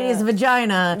swamp in lady's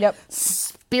vagina. Yep.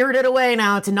 Spirited away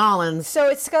now to Nolans. So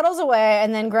it scuttles away,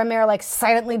 and then Grandmare like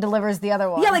silently delivers the other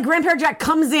one. Yeah, like Grandpa Jack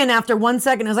comes in after 1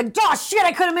 second and is like, oh shit,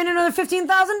 I could have made another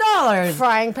 $15,000.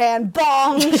 Frying pan,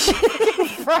 bong.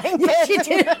 Frying pan. She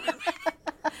did.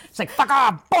 She's like, fuck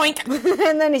off, boink.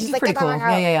 And then he's like, Pretty cool.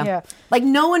 Yeah. Like,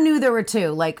 no one knew there were 2.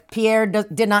 Like, Pierre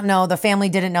did not know. The family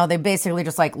didn't know. They basically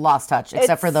just, like, lost touch.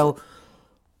 Except for, though,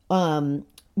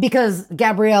 because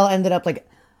Gabrielle ended up, like,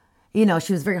 you know,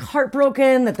 she was very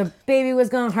heartbroken that the baby was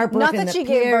gone. Heartbroken. Not that she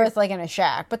gave birth, like, in a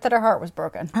shack, but that her heart was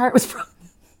broken. Heart was broken.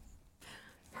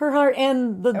 Her heart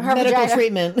and the medical vagina.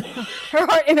 treatment. Her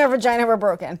heart and her vagina were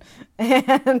broken.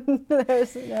 And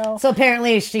there's no... So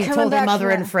apparently she Coming told her back mother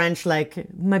from in French, like,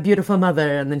 my beautiful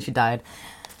mother, and then she died.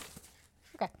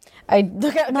 Okay.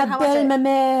 Look at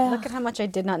how much I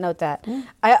did not note that. Mm.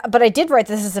 But I did write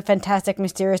this is a fantastic,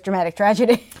 mysterious, dramatic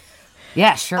tragedy.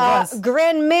 Yeah, sure was.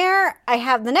 Grandmare,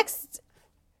 the next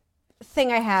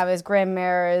thing I have is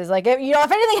Grandmare is like, if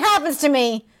anything happens to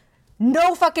me,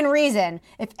 no fucking reason.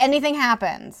 If anything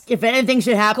happens. If anything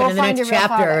should happen in the next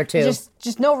chapter or 2.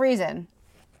 Just no reason.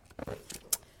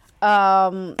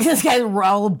 This guy,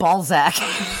 Raoul Balzac,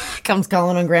 comes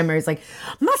calling on Grandma. He's like,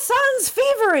 my son's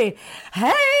fevery.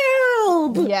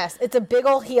 Help! Yes, it's a big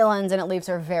old healings, and it leaves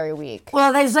her very weak.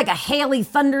 Well, there's like a Haley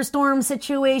thunderstorm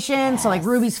situation. Yes. So like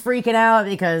Ruby's freaking out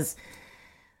because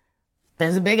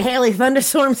there's a big Haley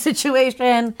thunderstorm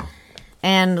situation.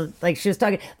 And like she was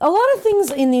talking, a lot of things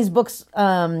in these books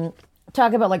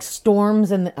talk about like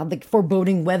storms and like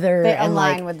foreboding weather. They and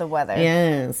align like, with the weather.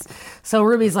 Yes. So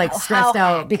Ruby's like stressed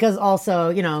out because also,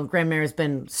 you know, Grandmare's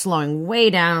been slowing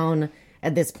way down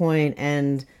at this point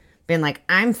and been like,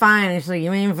 I'm fine. And she's like,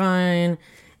 you ain't fine.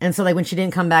 And so like when she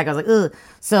didn't come back, I was like, ugh.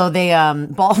 So they,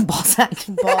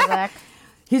 Balzac.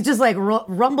 He's just like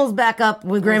rumbles back up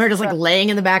with Grandmare just like laying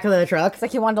in the back of the truck. It's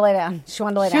like he wanted to lay down. She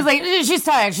wanted to lay down. She's like, she's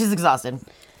tired. She's exhausted.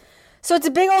 So it's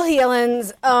a big old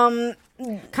healings. Kind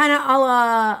of a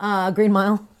la Green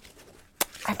Mile.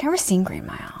 I've never seen Green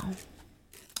Mile.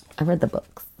 I read the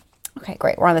books. Okay,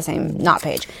 great. We're on the same not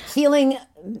page. Healing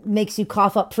makes you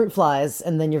cough up fruit flies,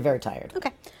 and then you're very tired.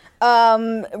 Okay.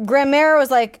 Grandmare was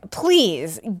like,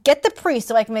 please, get the priest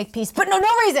so I can make peace. But no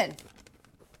reason.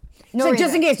 No like,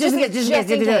 reason. just in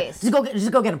case.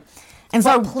 Just go get him. And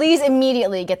so please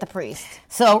immediately get the priest.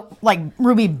 So like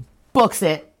Ruby books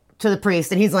it to the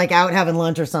priest, and he's like out having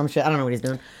lunch or some shit. I don't know what he's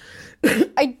doing.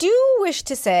 I do wish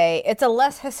to say it's a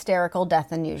less hysterical death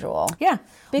than usual. Yeah.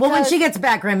 Well, when she gets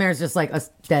back, Grandmare's just like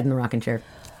dead in the rocking chair.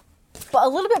 But a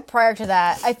little bit prior to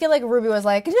that, I feel like Ruby was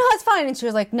like, no, it's fine. And she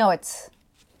was like, no, it's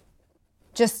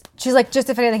just, she's like, just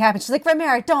if anything happens. She's like,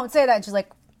 Grandmare, don't say that. And she's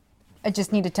like, I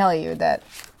just need to tell you that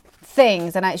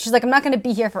things. And she's like, I'm not going to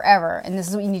be here forever. And this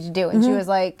is what you need to do. And she was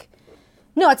like,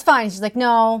 no, it's fine. She's like,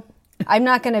 no, I'm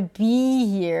not going to be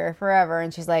here forever.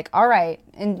 And she's like, all right.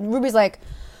 And Ruby's like,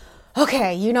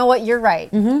 okay, you know what? You're right.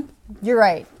 You're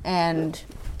right. And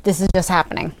this is just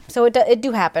happening. So it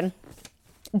do happen.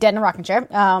 Dead in a rocking chair.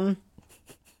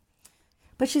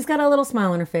 But she's got a little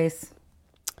smile on her face.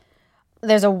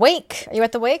 There's a wake. Are you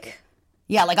at the wake?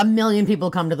 Yeah, like 1 million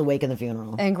people come to the wake and the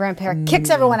funeral. And Grandpa kicks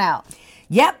everyone out.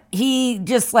 Yep. He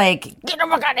just like... Get the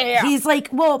fuck out of here. He's like,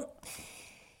 well...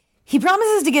 He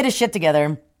promises to get his shit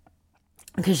together.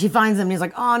 Because she finds him and he's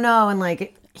like, oh no. And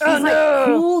like... He's like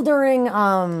cool during,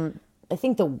 I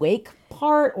think the wake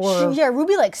part or... Yeah,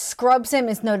 Ruby like scrubs him.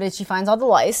 It's noted she finds all the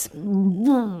lice.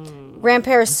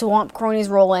 Grandpa's swamp cronies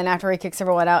roll in after he kicks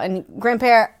everyone out. And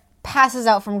Grandpa passes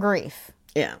out from grief.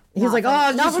 Yeah. He's like, oh,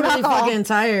 I'm just really alcohol. fucking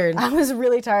tired. I was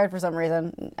really tired for some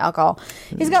reason. Alcohol.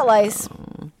 He's got lice.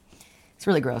 It's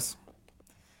really gross.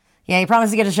 Yeah, he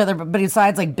promised to get each other, but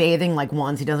besides like bathing like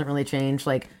once, he doesn't really change.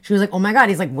 Like, she was like, oh my God,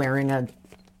 he's like wearing a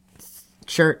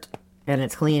shirt and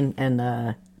it's clean and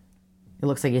it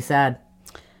looks like he's sad.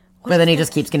 But then he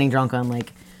just keeps getting drunk on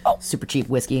like super cheap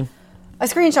whiskey. I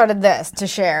screenshotted this to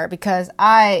share because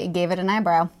I gave it an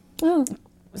eyebrow.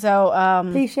 So,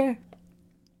 Please share.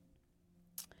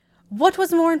 what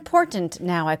was more important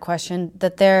now, I questioned,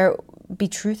 that there be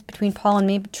truth between Paul and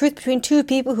me, truth between two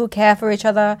people who care for each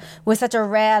other with such a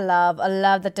rare love, a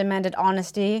love that demanded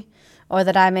honesty, or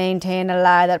that I maintain a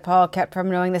lie that Paul kept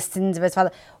from knowing the sins of his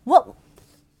father. What?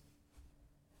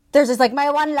 There's just like, my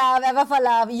one love, ever for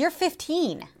love. You're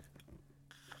 15.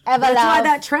 Ever That's love. why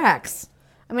that tracks.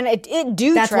 I mean, it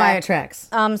do That's track. why it tracks.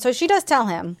 So she does tell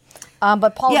him,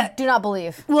 but Paul do not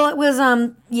believe. Well, it was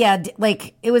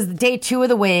like it was day 2 of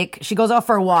the wake. She goes out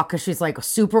for a walk because she's like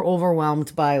super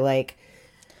overwhelmed by like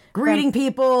greeting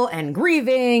people and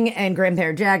grieving, and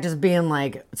Grandparent Jack just being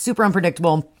like super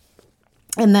unpredictable.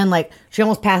 And then like she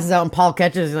almost passes out, and Paul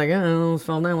catches. He's like, "Oh, I almost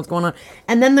fell down. What's going on?"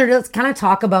 And then they're just kind of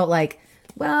talk about like,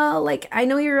 well, like I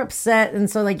know you're upset, and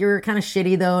so like you're kind of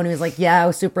shitty though. And he was like, "Yeah, I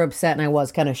was super upset, and I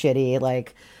was kind of shitty.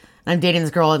 Like, I'm dating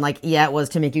this girl, and like, yeah, it was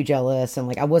to make you jealous, and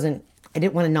like I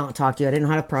didn't want to not talk to you. I didn't know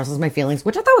how to process my feelings,"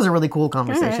 which I thought was a really cool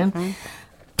conversation. Mm-hmm.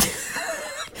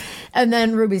 And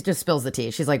then Ruby just spills the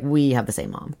tea. She's like, "We have the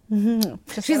same mom."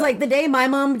 Mm-hmm. She's like, "The day my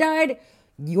mom died,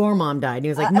 your mom died." And he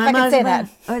was like, "My mom say that."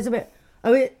 Oh, it's a bit.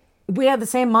 Oh, we had the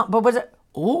same mom, but was it?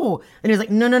 Oh, and he was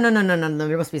like, "No.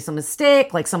 There must be some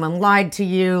mistake. Like someone lied to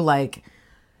you. Like,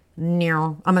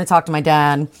 no. I'm gonna talk to my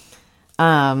dad."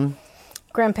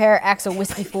 Grandparent acts a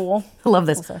whiskey fool. I love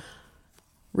this. Also.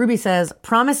 Ruby says,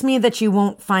 "Promise me that you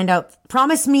won't find out.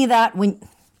 Promise me that when."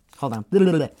 Hold on.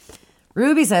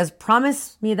 Ruby says,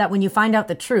 "Promise me that when you find out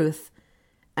the truth,"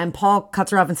 and Paul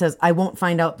cuts her off and says, "I won't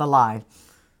find out the lie."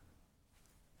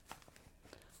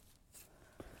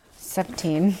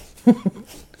 17.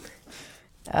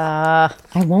 I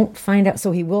won't find out.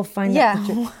 So he will find out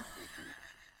the truth.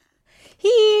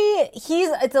 He's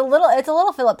it's a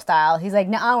little Philip style. He's like,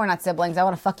 "No, we're not siblings. I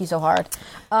want to fuck you so hard."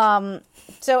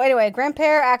 So anyway,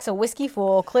 Grandpere acts a whiskey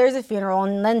fool, clears the funeral,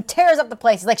 and then tears up the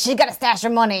place. He's like, "She got to stash her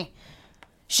money.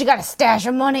 She got to stash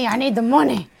her money. I need the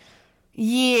money."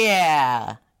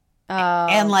 Yeah.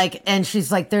 And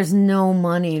she's like, "There's no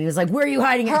money." And he's like, "Where are you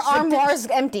hiding it?" Her armoire's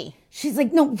empty. She's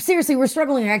like, "No, seriously, we're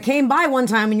struggling. I came by one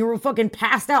time and you were fucking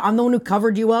passed out. I'm the one who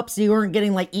covered you up so you weren't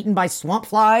getting like eaten by swamp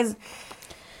flies."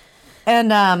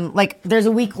 And like, there's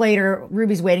a week later,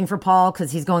 Ruby's waiting for Paul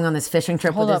because he's going on this fishing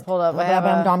trip. Hold up.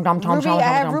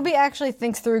 Ruby actually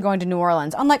thinks through going to New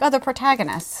Orleans, unlike other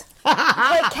protagonists.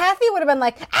 Like Kathy would have been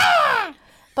like, "Ah!"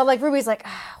 But like Ruby's like,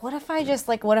 "What if I just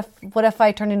like, what if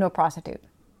I turn into a prostitute?"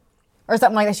 Or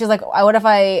something like that. She's like, "What if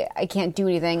I can't do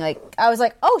anything?" Like, I was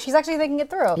like, oh, she's actually thinking it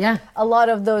through. Yeah. A lot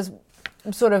of those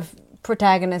sort of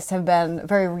protagonists have been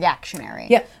very reactionary.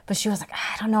 Yeah. But she was like,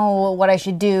 "I don't know what I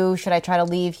should do. Should I try to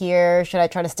leave here? Should I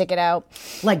try to stick it out?"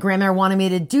 Like, Grandma wanted me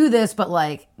to do this, but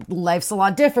like, life's a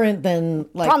lot different than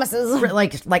like promises.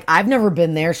 Like I've never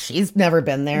been there. She's never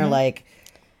been there. Mm-hmm. Like,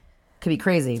 could be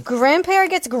crazy. Grandpere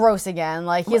gets gross again.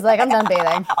 Like, he's like, "I'm done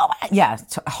bathing." Yeah,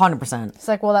 100%. It's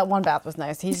like, well, that one bath was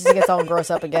nice. He just gets all gross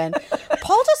up again.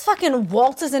 Paul just fucking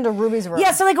waltzes into Ruby's room.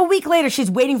 Yeah, so like a week later, she's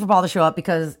waiting for Paul to show up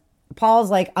because Paul's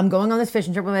like, "I'm going on this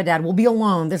fishing trip with my dad. We'll be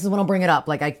alone. This is when I'll bring it up."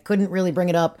 Like, I couldn't really bring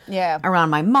it up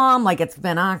around my mom. Like, it's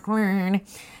been awkward.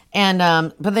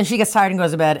 And, but then she gets tired and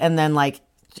goes to bed. And then like,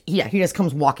 he just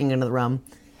comes walking into the room.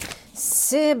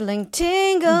 Sibling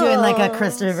tingle. Doing like a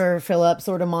Christopher Phillips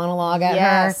sort of monologue at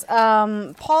her.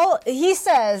 Paul, he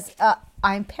says,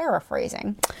 I'm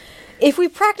paraphrasing, "If we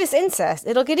practice incest,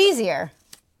 it'll get easier."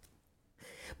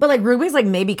 But like Ruby's like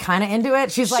maybe kind of into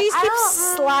it. She's like, she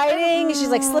keeps sliding. She's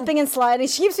like slipping and sliding.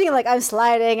 She keeps being like, "I'm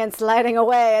sliding and sliding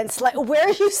away and where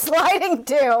are you sliding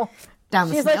to?" Down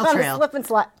the snail like, trail. Slip and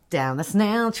slide. Down the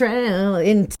snail trail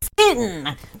in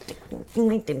Tin.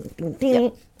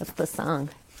 Yep. That's the song.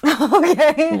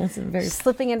 Okay. Yeah, it's a very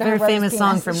slipping into very her brother's famous penis.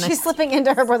 song from. She's slipping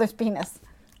into her brother's penis.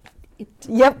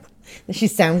 Yep.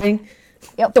 She's sounding.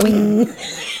 Yep.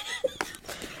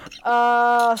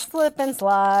 Slip and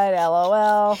slide,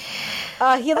 LOL.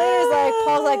 He later is like,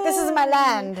 Paul's like, "This is my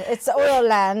land. It's oil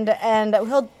land," and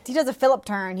he does a Philip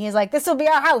turn. He's like, "This will be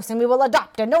our house, and we will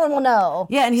adopt it. No one will know."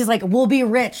 Yeah, and he's like, "We'll be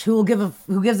rich. Who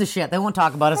gives a shit? They won't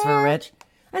talk about us if we're rich."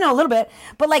 I know a little bit,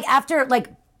 but like after like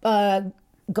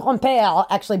Grandpere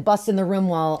actually busts in the room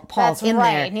while Paul's in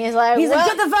there. And he's like,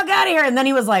 "Get the fuck out of here!" And then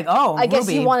he was like, "Oh, I guess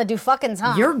Ruby, you want to do fuckings,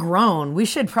 huh? You're grown. We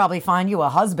should probably find you a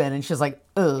husband." And she's like,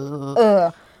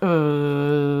 Would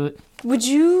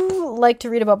you like to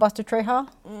read about Buster Trejo?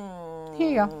 Here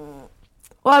you go.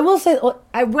 Well, I will say what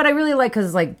I really like,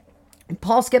 because like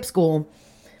Paul skipped school,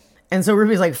 and so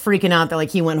Ruby's like freaking out that like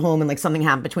he went home and like something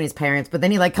happened between his parents. But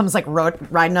then he like comes like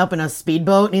riding up in a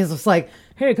speedboat, and he's just like,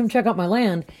 "Hey, come check out my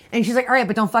land." And she's like, "All right,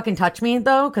 but don't fucking touch me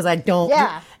though, because I don't."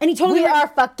 Yeah. And he totally we are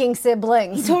fucking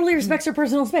siblings. He totally respects her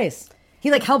personal space.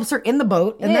 He like helps her in the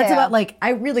boat, and that's Yeah. about like I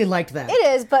really liked that. It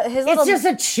is, but his little... It's just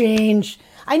a change.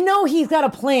 I know he's got a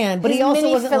plan, but His he also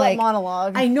mini wasn't Philip like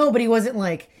monologue. I know, but he wasn't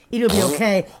like it'll be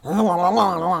okay.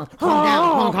 Calm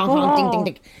down. Ding, ding,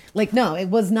 ding. Like no, it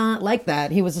was not like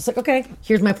that. He was just like, okay,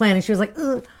 here's my plan, and she was like,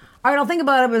 all right, I'll think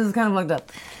about it, but it's kind of fucked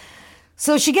up.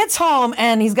 So she gets home,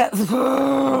 and he's got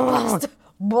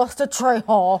Buster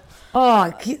Trejo.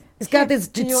 oh, he's got this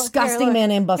you- disgusting here, look. man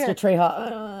named Buster Here.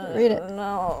 Trejo. Read it.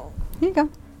 No. Here you go.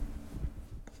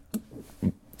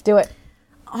 Do it.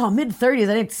 Oh, mid-30s.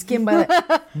 I didn't skim by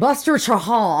that. Buster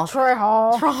Trejo.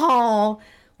 Trejo. Trejo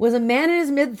was a man in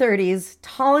his mid-30s,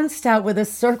 tall and stout with a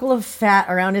circle of fat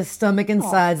around his stomach and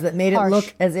sides that made harsh. it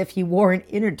look as if he wore an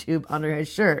inner tube under his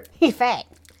shirt. He fat.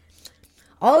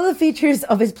 All of the features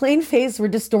of his plain face were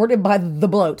distorted by the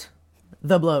bloat.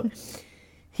 The bloat.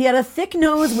 He had a thick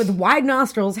nose with wide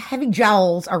nostrils, heavy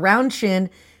jowls, a round chin,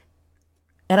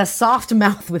 and a soft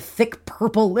mouth with thick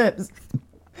purple lips.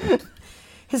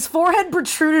 His forehead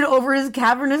protruded over his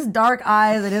cavernous dark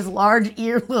eyes, and his large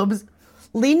earlobes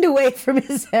leaned away from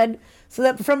his head so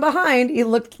that from behind he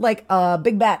looked like a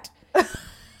big bat.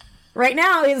 Right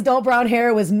now, his dull brown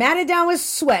hair was matted down with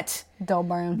sweat, Dull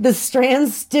brown. the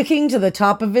strands sticking to the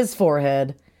top of his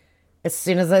forehead. As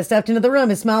soon as I stepped into the room,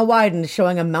 his smile widened,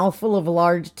 showing a mouthful of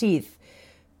large teeth.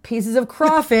 Pieces of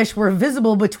crawfish were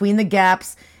visible between the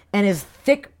gaps, and his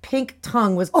thick pink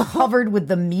tongue was covered with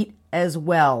the meat as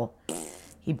well.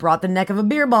 He brought the neck of a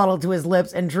beer bottle to his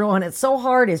lips and drew on it so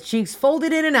hard his cheeks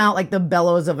folded in and out like the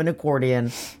bellows of an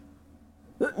accordion.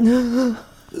 I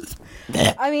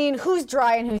mean, who's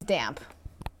dry and who's damp?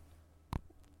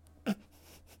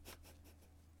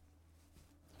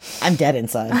 I'm dead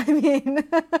inside.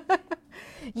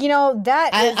 You know,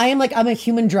 that is, I am like, I'm a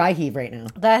human dry heave right now.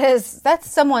 that's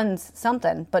someone's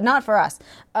something, but not for us.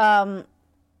 Look,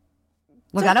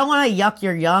 I don't want to yuck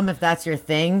your yum if that's your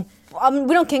thing.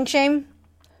 We don't kink shame.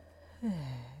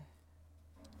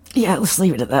 Yeah, let's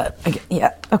leave it at that.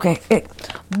 Yeah, okay. It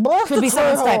Buster could be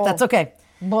someone's type. Trejo. That's okay.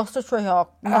 Buster Trejo,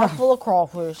 mouthful of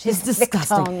crawfish. It's His thick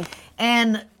disgusting. tongue.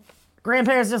 And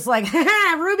grandparents just like,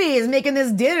 Ruby is making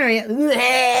this dinner.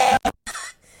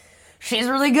 She's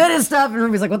really good at stuff. And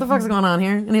Ruby's like, what the fuck's going on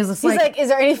here? And he's just He's like, is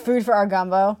there any food for our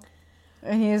gumbo?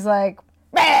 And he's like,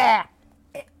 bah!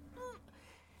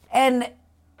 and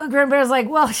grandparents like,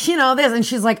 well, you know this. And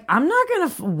she's like, I'm not going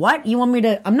to, what? You want me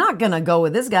to, I'm not going to go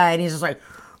with this guy. And he's just like,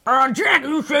 Jack,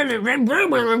 you said it.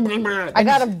 I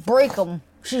gotta break him.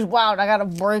 She's wild. I gotta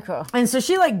break her. And so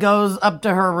she like goes up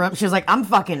to her room. She's like, I'm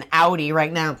fucking outie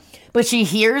right now. But she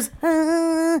hears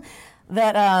that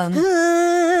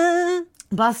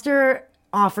Buster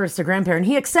offers to grandparent.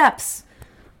 He accepts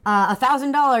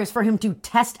 $1,000 for him to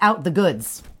test out the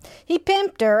goods. He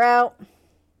pimped her out.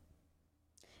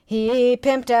 He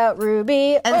pimped out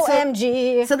Ruby. And so-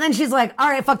 OMG. So then she's like, all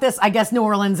right, fuck this. I guess New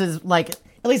Orleans is like,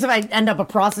 at least if I end up a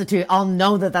prostitute, I'll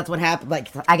know that that's what happened. Like,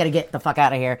 I gotta get the fuck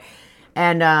out of here.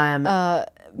 And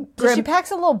So she packs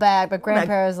a little bag, but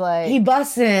grandpa's like, he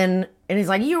busts in and he's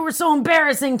like, you were so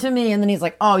embarrassing to me. And then he's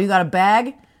like, oh, you got a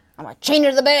bag? I'm gonna chain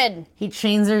her to the bed. He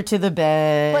chains her to the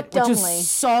bed, But which dumbly. is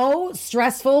so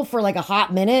stressful for like a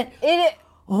hot minute.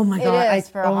 Oh my god! is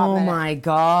for a hot oh minute. my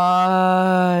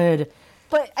god!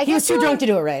 But I He was guess too drunk to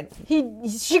do it right.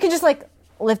 She could just like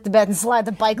lift the bed and slide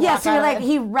the bike Yeah, lock so out of like it.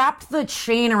 he wrapped the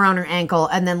chain around her ankle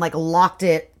and then like locked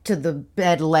it to the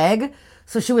bed leg,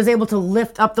 so she was able to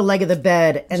lift up the leg of the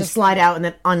bed and slide out and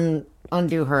then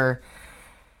undo her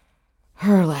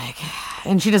leg.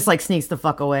 And she just like sneaks the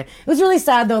fuck away. It was really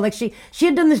sad though. Like she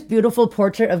had done this beautiful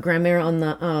portrait of grandmother on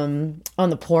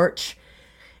the porch,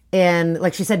 and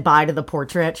like she said bye to the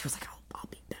portrait. She was like, I'll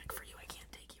be back for you. I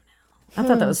can't take you now. I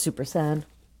thought that was super sad.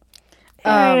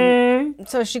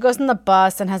 So she goes on the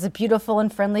bus and has a beautiful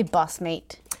and friendly bus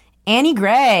mate. Annie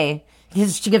Gray.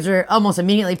 She gives her almost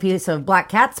immediately a piece of black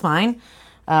cat spine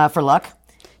for luck.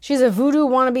 She's a voodoo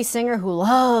wannabe singer who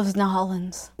loves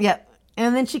Nolans. Yep.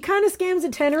 And then she kind of scams a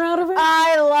tenner out of her.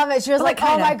 I love it. She was Like, like,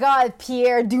 "Oh kinda. my god,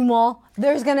 Pierre Dumont.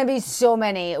 There's gonna be so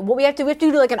many. What we have to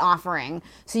do like an offering.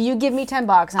 So you give me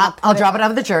 $10 and I'll drop it out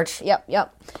of the church. Yep.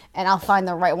 And I'll find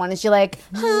the right one." And she's like,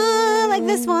 like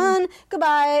this one.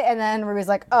 Goodbye. And then Ruby's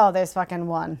like, "Oh, there's fucking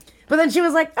one." But then she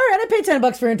was like, all right, I paid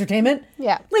 $10 for entertainment.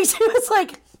 Yeah. Like she was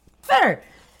like, fair.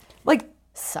 Like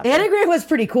Sucker. Annie Gray was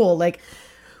pretty cool. Like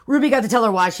Ruby got to tell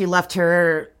her why she left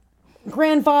her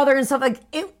grandfather and stuff. Like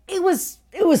it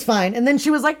was fine. And then she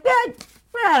was like, I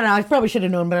don't know. I probably should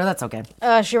have known better. That's okay.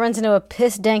 She runs into a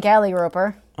pissed dank alley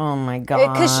roper. Oh my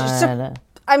god. Because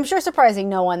I'm sure surprising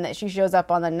no one that she shows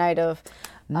up on the night of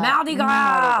Mardi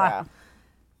Gras.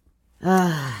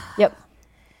 Yep.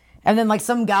 And then like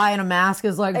some guy in a mask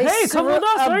is like, "Hey, come with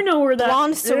us. I know where that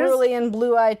blonde, is." cerulean,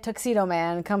 blue-eyed tuxedo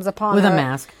man comes upon With her. a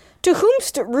mask. To whom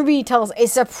Ruby tells a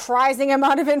surprising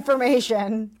amount of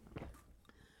information.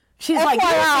 She's like, "You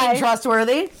FYI. seem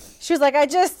trustworthy." She was like, I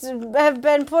just have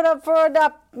been put up for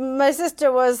my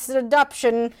sister was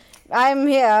adoption. I'm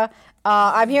here.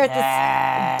 I'm here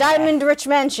at this Diamond Rich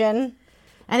Mansion.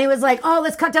 And he was like, "Oh,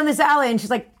 let's cut down this alley." And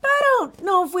she's like, "I don't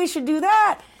know if we should do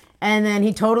that." And then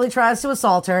he totally tries to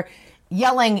assault her,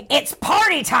 yelling, "It's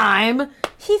party time!"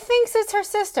 He thinks it's her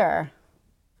sister.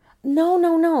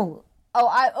 No.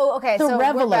 Okay. The so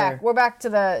reveler. we're back to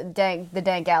the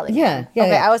dank alley. Yeah.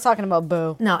 Okay, I was talking about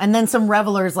Boo. No, and then some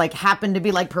revelers like happen to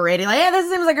be like parading, like, "Hey, this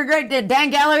seems like a great Dan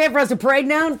Galloway for us to parade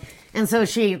down." And so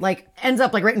she like ends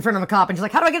up like right in front of a cop, and she's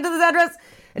like, "How do I get to this address?"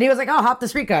 And he was like, "Oh, hop the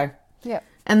streetcar." Yep.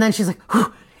 And then she's like,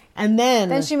 "Whew." And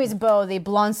then she meets Bo, the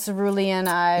blonde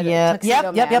cerulean-eyed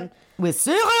tuxedo man. Yep. With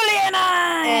cerulean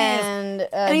eyes.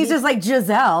 And he's just like,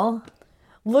 "Giselle,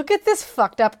 look at this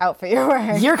fucked up outfit you're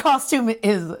wearing. your costume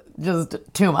is just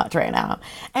too much right now."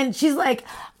 And she's like,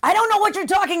 "I don't know what you're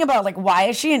talking about. Like, why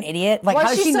is she an idiot? Like, Why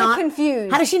how is does she so not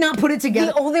confused? How does she not put it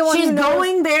together? The only one she's who knows-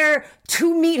 going there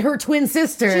to meet her twin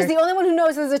sister. She's the only one who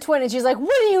knows there's a twin, and she's like,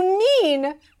 what do you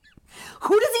mean?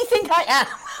 Who does he think I am?"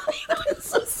 It's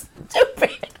so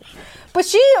stupid. But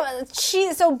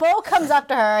so Bo comes up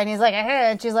to her and he's like,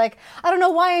 hey, and she's like, I don't know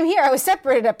why I'm here. I was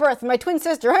separated at birth from my twin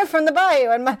sister. I'm from the bayou,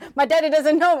 and my daddy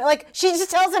doesn't know me. Like, she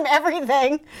just tells him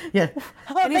everything. Yeah.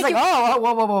 And he's like, "Oh,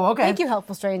 whoa, okay." Thank you,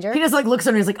 helpful stranger. He just like looks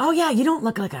at her and he's like, "Oh yeah, you don't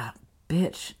look like a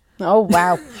bitch." Oh,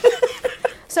 wow.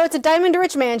 So it's a Diamond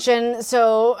Rich mansion.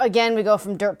 So again, we go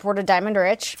from dirt poor to Diamond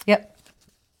Rich. Yep.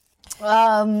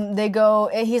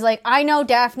 He's like, I know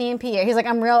Daphne and Pierre. He's like,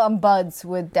 I'm buds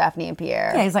with Daphne and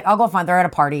Pierre. Yeah, he's like, "I'll go find. They're at a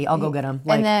party. I'll go get them."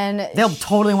 Like, And then they'll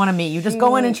totally want to meet you. Just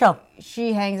go in and chill.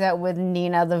 She hangs out with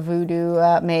Nina, the voodoo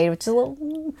maid, which is a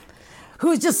little...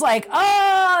 Who's just like,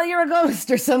 "Oh, you're a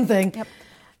ghost" or something. Yep.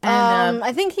 And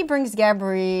I think he brings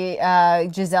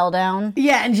Giselle down.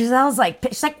 yeah, and Giselle's like,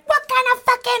 she's like, "What kind of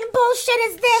fucking bullshit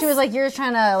is this?" She was like, you're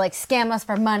trying to like scam us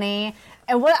for money.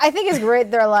 And what I think is great,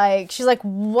 they're like, she's like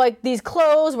these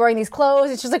clothes, wearing these clothes,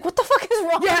 and she's like, what the fuck is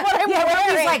wrong with what I'm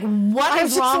wearing? He's like, "What I'm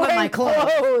is just wrong with my wearing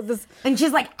clothes?" And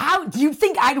she's like, "How do you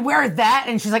think I'd wear that?"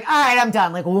 And she's like, "All right, I'm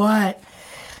done." Like, what?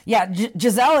 Yeah,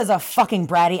 Giselle is a fucking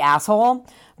bratty asshole.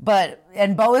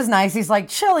 And Bo is nice. He's like,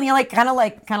 chill, and he like kind of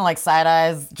like side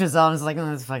eyes Giselle, and is like, "Oh,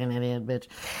 this fucking idiot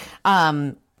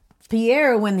bitch."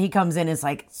 Pierre, when he comes in, is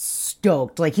like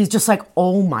stoked. Like, he's just like,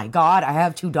 "Oh my god, I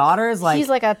have 2 daughters." Like, he's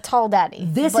like a tall daddy.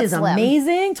 "This but is slim.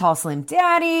 amazing, tall, slim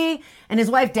daddy." And his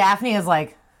wife Daphne is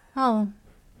like, Oh.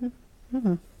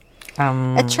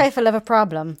 A trifle of a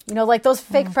problem. You know, like those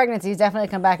fake pregnancies definitely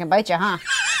come back and bite you, huh?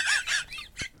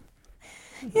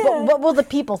 Yeah. What will the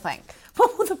people think?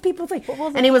 "What will the people think?"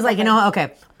 And he was like,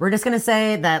 okay, we're just gonna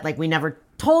say that like we never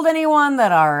told anyone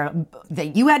that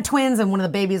you had twins and one of the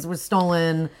babies was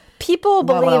stolen. People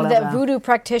Blah, believe blah, blah, that blah. voodoo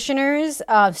practitioners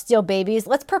steal babies.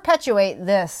 Let's perpetuate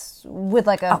this with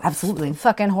like a absolutely.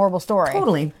 fucking horrible story.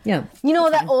 Totally, yeah. You know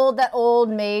that old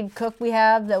maid cook we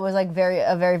have that was like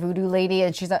a very voodoo lady,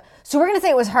 and she's like, so we're gonna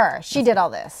say it was her. She did all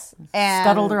this and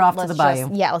Scuttled her off to the bayou.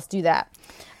 Let's do that.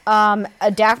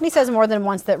 Daphne says more than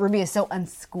once that Ruby is so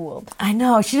unschooled. I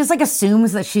know. She just like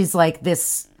assumes that she's like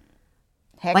this,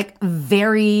 Heck. like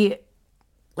very,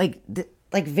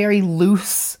 very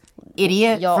loose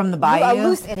idiot from the bayou. You're a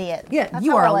loose idiot. Yeah, That's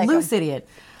you how are I a like loose 'em. idiot.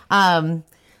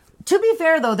 To be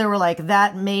fair, though, they were like,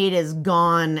 that maid is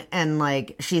gone and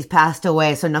like she's passed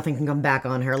away, so nothing can come back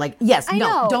on her. Like, yes, I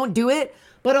know. don't do it.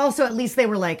 But also, at least they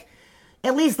were like,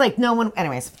 no one.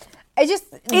 Anyways,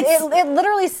 They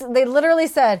literally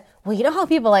said, well, you know how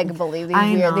people like believe these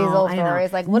old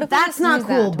stories. Like, what if we that's just not use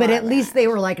that cool? to But our at least they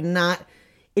were like not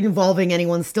involving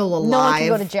anyone still alive. no one can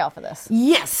go to jail for this.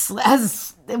 Yes,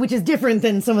 which is different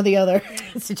than some of the other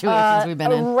situations we've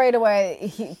been in. Right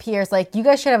away, Pierre's like, you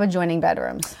guys should have adjoining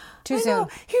bedrooms. Too I soon. know.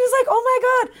 He was like, "Oh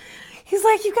my god." He's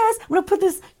like, "You guys, I'm gonna put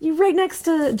you right next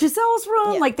to Giselle's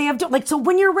room. Yeah. Like they have so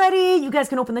when you're ready, you guys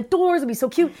can open the doors. It'll be so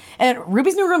cute." And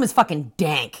Ruby's new room is fucking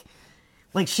dank.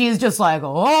 Like she's just like,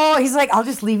 "Oh," he's like, "I'll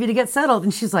just leave you to get settled."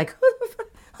 And she's like,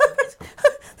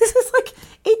 "This is like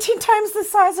 18 times the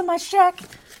size of my shack."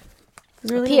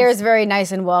 Really Pierre's very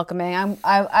nice and welcoming.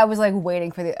 I was like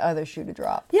waiting for the other shoe to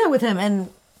drop. Yeah, with him and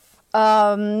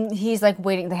He's like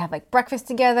waiting. They have like breakfast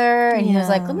together, and he was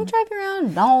like, "Let me drive you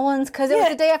around Nolans," because it was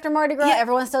the day after Mardi Gras. Yeah.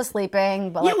 Everyone's still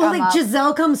sleeping, but yeah, like, well, I'm like up.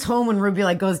 Giselle comes home when Ruby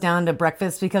like goes down to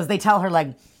breakfast because they tell her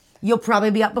like, "You'll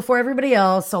probably be up before everybody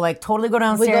else, so like totally go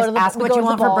downstairs, ask what you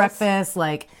want for balls. breakfast,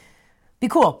 like be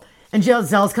cool." And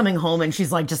Giselle's coming home, and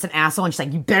she's like just an asshole, and she's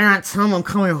like, "You better not tell him I'm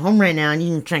coming home right now, and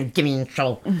you're trying to get me in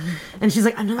trouble." And she's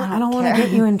like, "I don't want to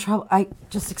get you in trouble. I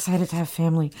just excited to have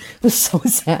family." It was so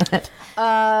sad.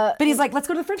 But he's like, "Let's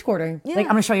go to the French Quarter. Like, I'm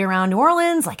gonna show you around New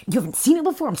Orleans. Like, you haven't seen it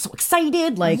before. I'm so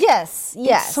excited. Like, yes,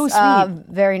 so sweet.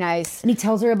 Very nice. And he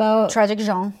tells her about Tragic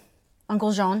Jean,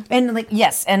 Uncle Jean, and like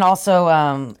yes, and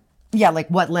also like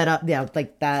what led up,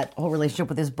 like that whole relationship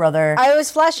with his brother. I was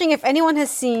flashing if anyone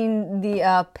has seen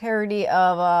the parody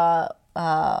of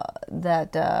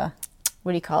that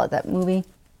what do you call it? That movie,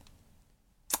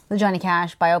 the Johnny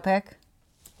Cash biopic,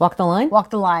 Walk the Line. Walk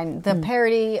the Line. The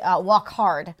parody, Walk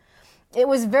Hard. It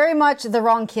was very much the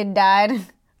wrong kid died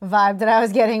vibe that I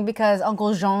was getting because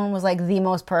Uncle Jean was like the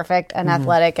most perfect and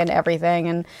athletic and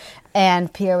everything,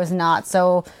 and Pierre was not.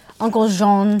 So Uncle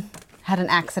Jean had an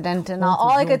accident, and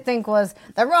all I could think was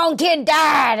the wrong kid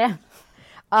died.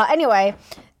 Anyway,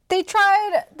 they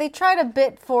tried a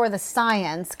bit for the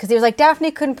science because he was like Daphne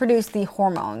couldn't produce the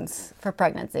hormones for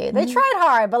pregnancy. They tried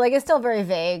hard, but like it's still very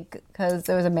vague because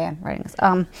there was a man writing this.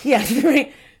 Yeah,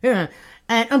 right. Yeah.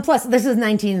 And plus, this is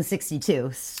 1962.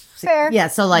 Fair. Yeah,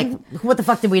 so like, what the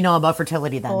fuck did we know about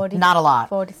fertility then? Not a lot.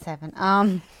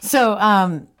 47.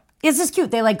 So it's just cute.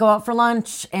 They like go out for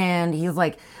lunch, and he's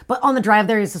like, but on the drive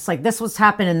there, he's just like, this was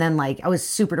happened, and then like I was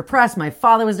super depressed. My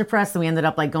father was depressed, and we ended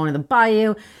up like going to the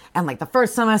bayou. And like the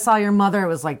first time I saw your mother, it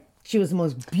was like she was the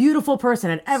most beautiful person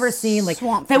I'd ever seen. Like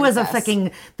Swamp there was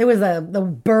princess. there was a the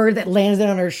bird that landed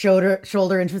on her shoulder,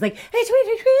 and she was like, hey, tweet,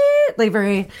 tweet, tweet, like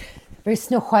very, very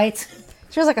Snow White.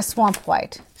 She was like a swamp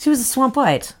white. She was a Swamp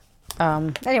White.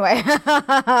 Anyway.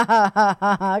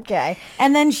 Okay.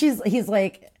 And then he's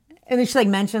like, and then she like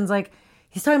mentions like,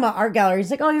 he's talking about art gallery.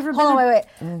 He's like, oh, you've ever been? Hold on,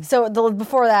 wait. So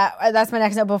before that, that's my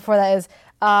next note. Before that is,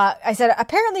 I said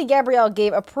apparently Gabrielle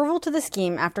gave approval to the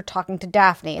scheme after talking to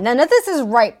Daphne. And then this is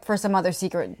ripe for some other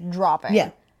secret dropping.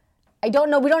 Yeah. I don't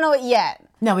know. We don't know it yet.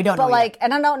 No, we don't know But like, yet.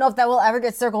 and I don't know if that will ever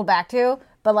get circled back to.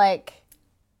 But like,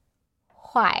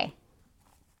 why?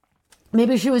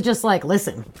 Maybe she was just like,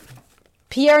 listen.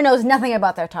 Pierre knows nothing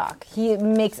about their talk. He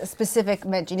makes a specific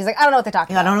mention. He's like, I don't know what they're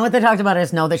talking I about. don't know what they talked about. I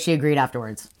just know that she agreed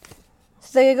afterwards.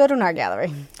 So they go to an art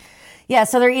gallery. Yeah,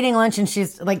 so they're eating lunch, and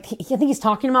she's like, I think he's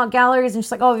talking about galleries, and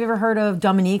she's like, oh, have you ever heard of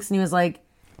Dominique's? And he was like,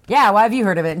 yeah, why have you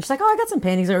heard of it? And she's like, oh, I got some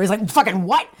paintings there. He's like, fucking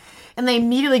what? And they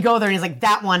immediately go there, and he's like,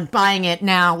 that one, buying it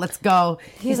now, let's go.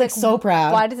 He's like so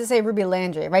proud. Why does it say Ruby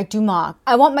Landry, right? Dumas.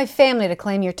 I want my family to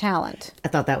claim your talent. I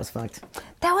thought that was fucked.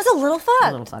 That was a little fucked.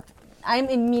 A little fucked. I'm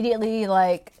immediately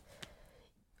like,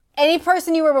 any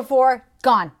person you were before,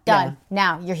 gone, done. Yeah.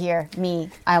 Now you're here.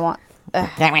 Me, I want.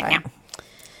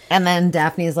 And then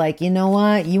Daphne's like, you know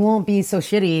what? You won't be so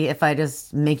shitty if I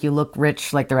just make you look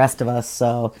rich like the rest of us.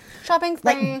 So Shopping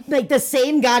spree. like the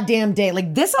same goddamn day.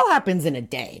 Like this all happens in a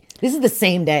day. This is the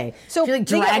same day. So she like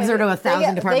they drags her to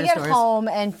 1,000 department They stores. get home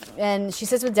and she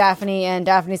sits with Daphne, and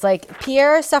Daphne's like,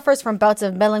 Pierre suffers from bouts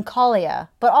of melancholia,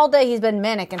 but all day he's been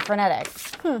manic and frenetic.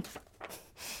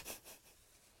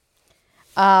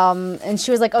 And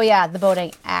she was like, oh yeah, the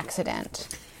boating accident.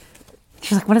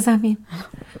 She's like, what does that mean?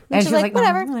 And she's like,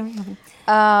 whatever.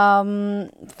 Whatever.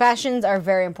 Fashions are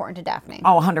very important to Daphne.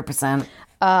 Oh, 100%.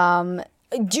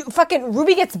 Fucking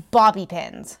Ruby gets bobby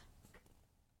pins.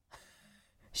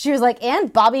 She was like,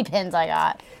 and bobby pins I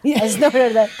got. I just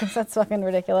noted that because that's fucking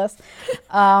ridiculous.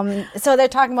 So they're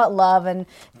talking about love, and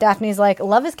Daphne's like,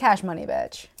 love is cash money,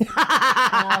 bitch. And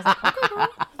I was like, okay, girl.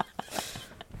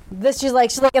 She's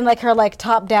like in like her like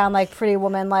top down like Pretty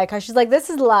Woman like she's like, this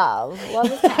is love. Love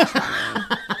is cash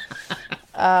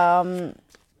money.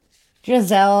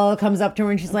 Giselle comes up to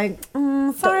her and she's like,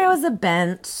 sorry I was a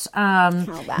bent.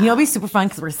 It'll be super fun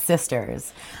because we're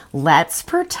sisters. Let's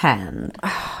pretend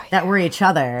that we're each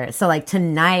other. So like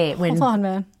tonight when... Hold on,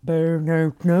 man.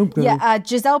 No. Yeah,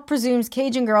 Giselle presumes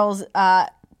Cajun girls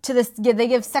they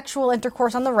give sexual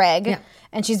intercourse on the reg,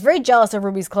 and she's very jealous of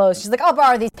Ruby's clothes. She's like, I'll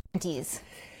borrow these panties.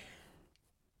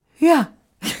 Yeah.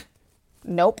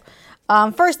 Nope.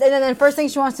 First thing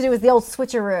she wants to do is the old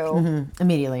switcheroo.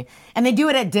 Immediately. And they do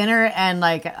it at dinner, and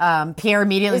like Pierre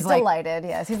immediately He's is like... delighted,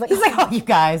 yes. He's like, oh, you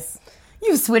guys,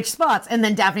 you switched spots. And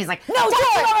then Daphne's like, no,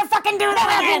 don't ever fucking do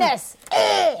that again. happiness.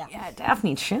 Yeah,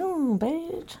 Daphne, chill,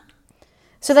 bitch.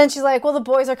 So then she's like, well, the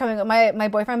boys are coming. My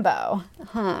boyfriend, Beau,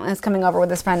 is coming over with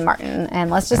his friend, Martin, and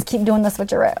let's just keep doing the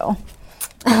switcheroo.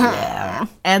 Yeah.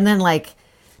 And then, like,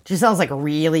 Giselle's, like,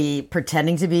 really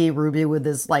pretending to be Ruby with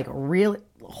this, like, really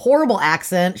horrible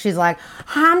accent. She's like,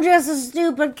 I'm just a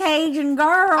stupid Cajun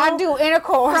girl. I do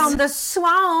intercourse. From the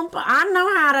swamp. I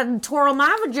know how to twirl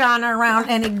my vagina around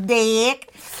any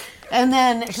dick. And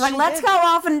then she's like, let's go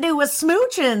off and do a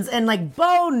smoochins. And, like,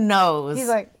 Beau knows. He's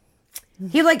like,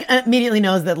 He like immediately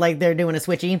knows that like they're doing a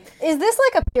switchy. Is this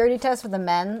like a purity test for the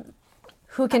men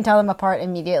who can tell them apart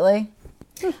immediately?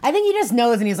 I think he just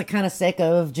knows, and he's like kind of sick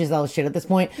of Giselle's shit at this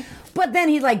point. But then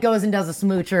he like goes and does a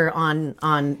smoocher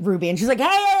on Ruby, and she's like,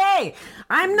 hey,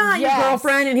 I'm not your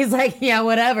girlfriend. And he's like, yeah,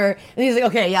 whatever. And he's like,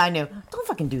 okay, yeah, I knew. Don't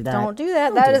fucking do that. Don't do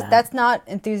that. That's not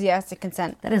enthusiastic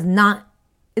consent. That is not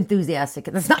enthusiastic.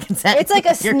 That's not consent. It's like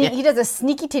he does a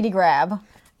sneaky titty grab.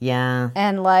 Yeah.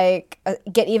 And like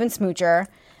get even smoocher.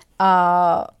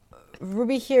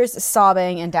 Ruby hears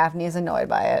sobbing, and Daphne is annoyed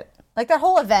by it. Like that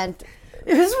whole event.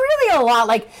 It was really a lot.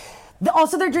 Like,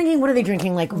 also they're drinking. What are they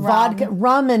drinking? Like vodka,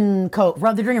 rum and coke.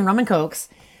 They're drinking rum and cokes,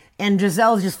 and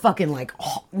Giselle's just fucking like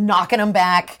knocking them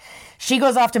back. She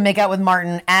goes off to make out with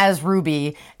Martin as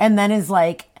Ruby, and then is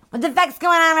like, "What the fuck's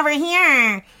going on over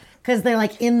here?" Because they're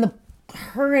like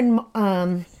her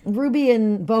and Ruby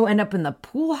and Beau end up in the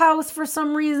pool house for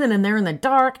some reason, and they're in the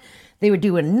dark. They would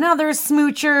do another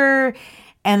smoocher.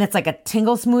 And it's like a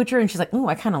tingle smoocher, and she's like, "Oh,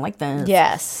 I kind of like this."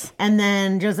 Yes. And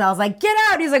then Giselle's like, "Get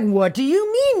out!" He's like, "What do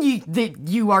you mean that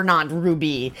you are not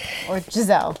Ruby or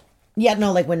Giselle?" Yeah,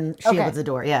 no, like when she opens the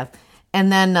door, yeah.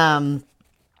 And then,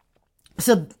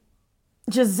 so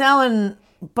Giselle and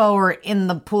Beau are in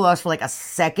the pool house for like a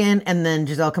second, and then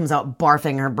Giselle comes out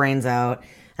barfing her brains out,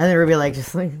 and then Ruby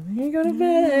just like, "You go to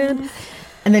bed,"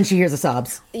 and then she hears the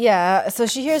sobs. Yeah, so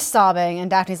she hears sobbing, and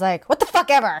Daphne's like, "What the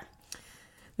fuck ever."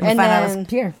 And find out it's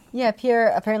Pierre. Yeah, Pierre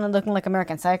apparently looking like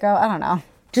American Psycho. I don't know.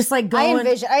 Just like going.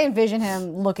 I envision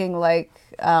him looking like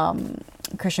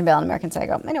Christian Bale in American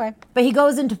Psycho. Anyway. But he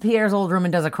goes into Pierre's old room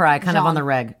and does a cry, kind of on the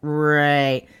reg.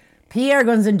 Right. Pierre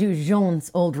goes into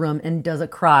Jean's old room and does a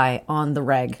cry on the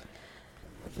reg.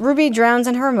 Ruby drowns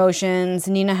in her emotions.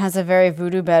 Nina has a very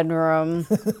voodoo bedroom.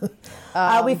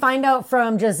 We find out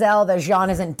from Giselle that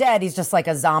Jean isn't dead. He's just like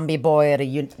a zombie boy at a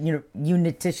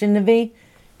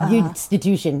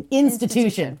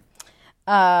institution.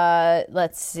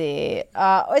 Let's see.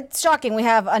 It's shocking. We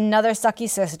have another sucky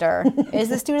sister. Is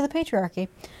this due to the patriarchy?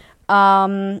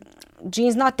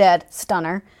 Jean's not dead.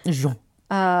 Stunner. Jean.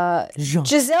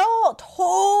 Giselle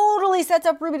totally sets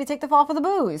up Ruby to take the fall for the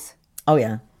booze. Oh,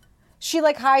 yeah. She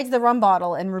like hides the rum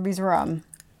bottle in Ruby's room.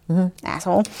 Mm-hmm.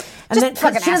 Asshole. And then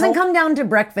she doesn't come down to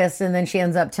breakfast, and then she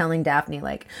ends up telling Daphne,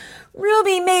 like,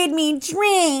 "Ruby made me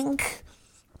drink.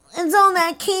 It's all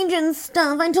that Cajun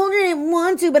stuff. I told her I didn't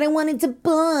want to, but I wanted to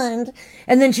bond."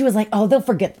 And then she was like, "Oh, they'll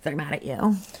forget that they're mad at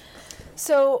you."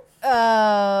 So,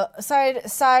 side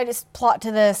plot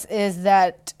to this is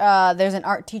that there's an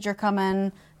art teacher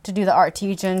coming to do the art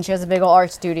teaching. She has a big old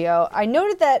art studio. I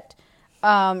noted that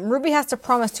Ruby has to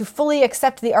promise to fully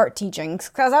accept the art teachings,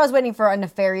 because I was waiting for a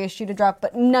nefarious shoe to drop,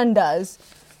 but none does.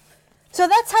 So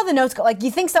that's how the notes go. Like,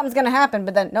 you think something's going to happen,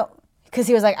 but then no. Because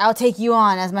he was like, "I'll take you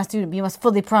on as my student. You must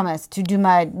fully promise to do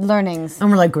my learnings." And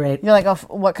we're like, great. You're like, "Oh,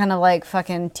 what kind of like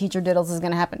fucking teacher diddles is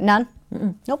going to happen?" None?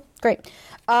 Mm-mm. Nope. Great.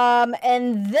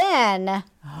 And then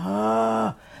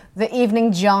the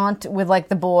evening jaunt with like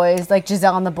the boys, like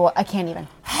Giselle and the boy. I can't.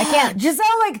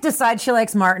 Giselle like decides she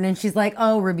likes Martin, and she's like,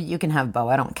 "Oh, Ruby, you can have Beau.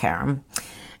 I don't care."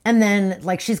 And then,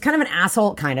 like, she's kind of an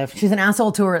asshole, She's an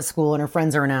asshole to her at school, and her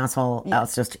friends are an asshole. Yeah.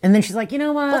 And then she's like, "You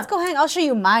know what? Let's go hang. I'll show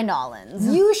you my Nolans.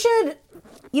 You should,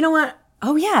 you know what?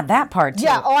 Oh, yeah, that part, too."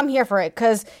 Yeah, I'm here for it,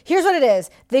 because here's what it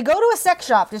is. They go to a sex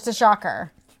shop just to shock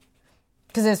her,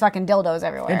 because there's fucking dildos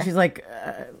everywhere. And she's like,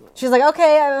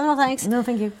 "Okay, no thanks. No,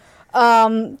 thank you."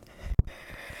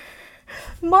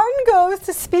 Martin goes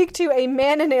to speak to a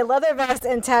man in a leather vest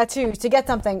and tattoos to get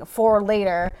something for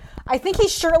later. I think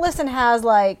he's shirtless and has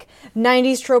like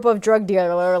 90s trope of drug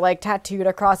dealer like tattooed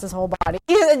across his whole body.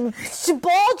 He's a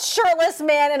bald shirtless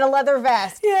man in a leather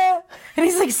vest. Yeah. And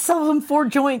he's like, "Sell them 4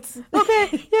 joints."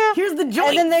 Okay, yeah. Here's the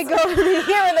joints. And then they go,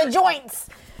 "Here are the joints."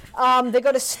 They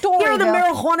go to Storyville. Here are the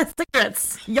marijuana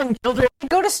cigarettes, young children. They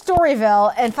go to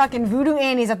Storyville, and fucking Voodoo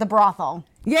Annie's at the brothel.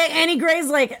 Yeah, Annie Gray's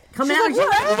like coming out. Like, She's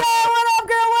like, "Hey, what up,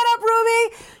 girl? What up,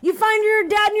 Ruby? You find your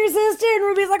dad and your sister?" And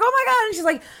Ruby's like, "Oh my god!" And she's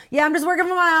like, "Yeah, I'm just working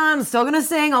for my I'm still gonna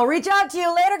sing. I'll reach out to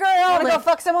you later, girl." I'm gonna go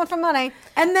fuck someone for money.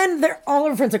 And then all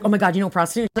her friends like, "Oh my god, you know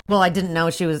prostitute?" Like, "Well, I didn't know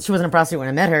she wasn't a prostitute when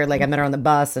I met her. Like, I met her on the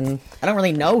bus, and I don't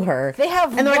really know her."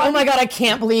 And they're like, "Oh my god, I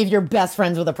can't believe you're best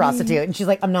friends with a prostitute." And she's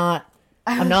like, I'm not.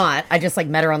 I just like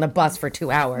met her on the bus for 2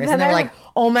 hours." And they're like,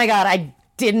 "Oh my god, I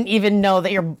didn't even know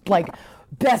that you're like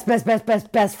best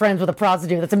friends with a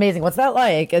prostitute. That's amazing. What's that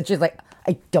like?" And she's like,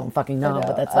 "I don't fucking know,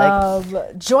 but that's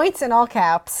like..." Joints in all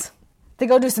caps. They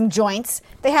go do some joints.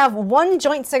 They have 1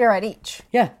 joint cigarette each.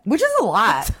 Yeah, which is a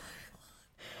lot.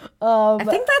 I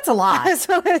think that's a lot.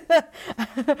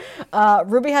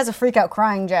 Ruby has a freak out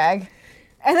crying jag.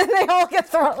 And then they all get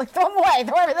thrown away,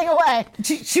 throw everything away.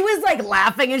 She was like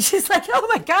laughing and she's like, oh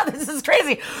my God, this is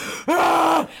crazy.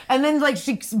 And then like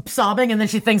she's sobbing and then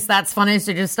she thinks that's funny.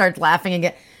 So she just starts laughing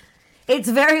again. It's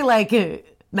very like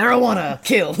marijuana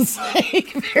kills.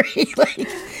 Like, very like.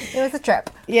 It was a trip.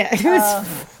 Yeah, it was.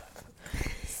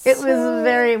 It was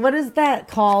very. What is that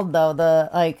called though? The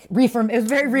like reefer. It was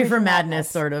very reefer madness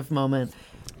sort of moment.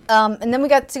 And then we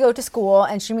got to go to school,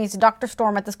 and she meets Dr.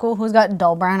 Storm at the school, who's got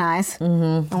dull brown eyes.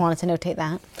 Mm-hmm. I wanted to notate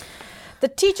that. The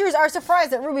teachers are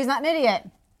surprised that Ruby's not an idiot.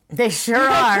 They sure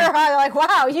are. They're like,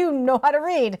 wow, you know how to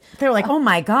read. They're like, oh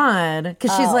my God,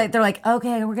 because she's like, they're like,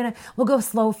 okay, we'll go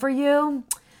slow for you.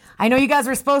 I know you guys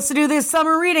were supposed to do this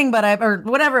summer reading, but I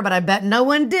bet no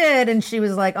one did. And she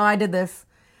was like, oh, I did this.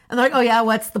 And they're like, oh yeah,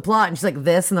 what's the plot? And she's like,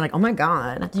 this. And they're like, oh my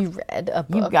God. You read a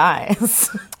book. You guys.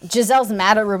 Giselle's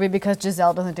mad at Ruby because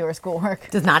Giselle doesn't do her schoolwork.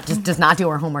 Does not do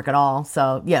her homework at all.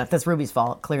 So yeah, that's Ruby's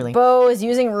fault, clearly. Bo is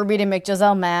using Ruby to make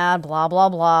Giselle mad, blah, blah,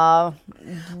 blah.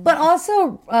 But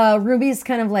also, Ruby's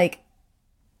kind of like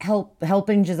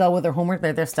helping Giselle with her homework.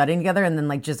 They're studying together, and then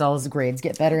like Giselle's grades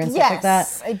get better and stuff like that.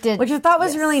 Yes, I did. Which I thought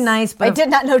was really nice. But I did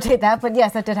not notate that, but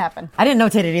yes, that did happen. I didn't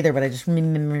notate it either, but I just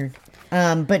remembered.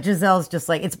 But Giselle's just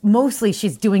like, it's mostly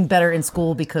she's doing better in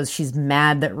school because she's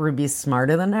mad that Ruby's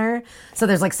smarter than her. So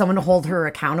there's like someone to hold her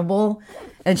accountable,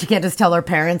 and she can't just tell her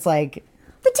parents like,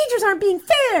 the teachers aren't being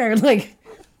fair. Like,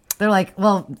 they're like,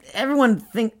 well, everyone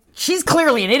think she's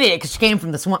clearly an idiot because she came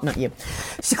from the swamp. Not you.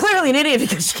 She's clearly an idiot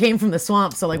because she came from the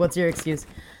swamp. So like, what's your excuse?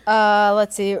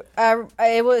 Let's see.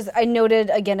 I noted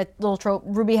again a little trope.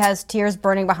 Ruby has tears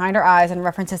burning behind her eyes and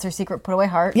references her secret put away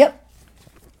heart. Yep.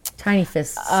 Tiny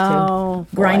fists too.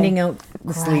 Grinding out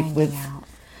the sleep with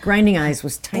grinding eyes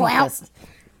was tiny fists.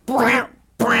 Why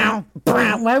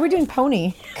are we doing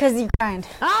pony? Because you grind.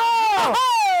 Oh!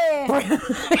 Hey!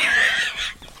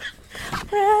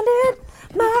 Branded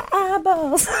my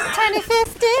eyeballs. Tiny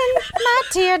fist in my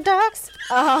tear ducts.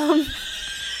 Oh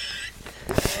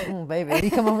baby,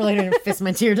 you come over later and fist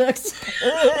my tear ducts.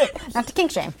 Not to kink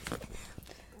shame.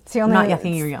 It's the only, not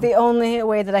yucking your yum. The only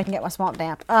way that I can get my swamp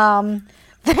damped.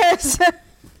 There's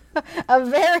a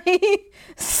very...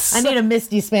 I need a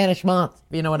misty Spanish moth,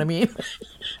 you know what I mean?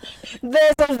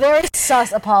 There's a very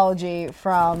sus apology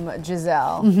from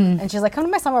Giselle. Mm-hmm. And she's like, come to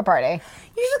my slumber party.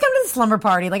 You should come to the slumber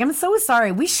party. Like, I'm so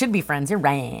sorry. We should be friends. You're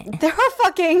right. There are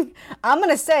fucking, I'm going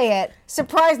to say it,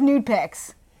 surprise nude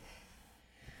pics.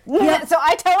 Yeah. So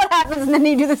I tell what happens and then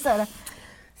you do the soda.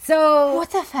 So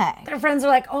what the fuck? Their friends are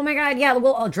like, "Oh my God, yeah,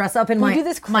 we'll all dress up in do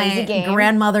this crazy game.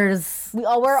 Grandmother's. We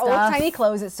all wear old tiny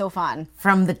clothes. It's so fun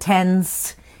from the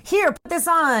tens. Here, put this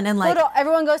on, and like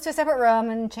everyone goes to a separate room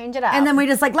and change it out. And then we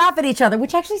just like laugh at each other,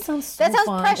 which actually sounds so that sounds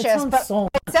fun. precious.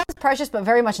 It sounds precious, but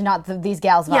very much not these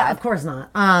gals' vibe. Yeah, of course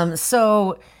not.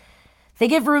 So they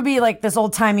give Ruby like this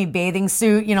old timey bathing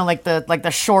suit, you know, like the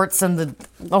shorts and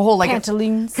the whole like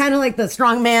pantaloons, kind of like the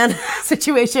strongman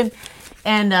situation,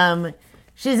 and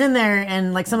she's in there,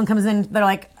 and like someone comes in. They're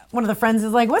like, one of the friends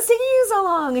is like, "What's taking you so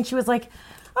long?" And she was like,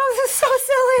 "Oh, this is so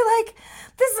silly. Like,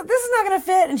 this is not gonna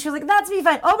fit." And she was like, "That's me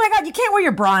fine." "Oh my God, you can't wear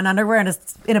your bra and underwear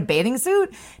in a bathing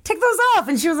suit. Take those off."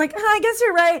 And she was like, "I guess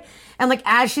you're right." And like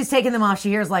as she's taking them off, she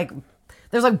hears like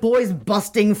there's like boys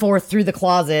busting forth through the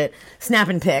closet,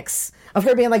 snapping pics of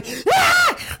her being like,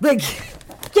 "Ah!" Like,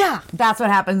 yeah, that's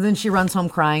what happens. Then she runs home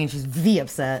crying, and she's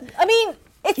upset. I mean.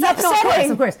 It's upsetting.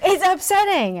 No, of course. It's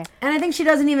upsetting. And I think she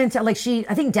doesn't even tell, like,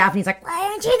 I think Daphne's like, "Why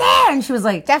aren't you there?" And she was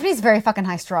like... Daphne's very fucking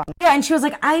high strung. Yeah, and she was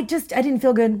like, I didn't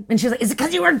feel good. And she was like, "Is it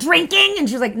because you were drinking?" And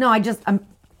she was like, "No,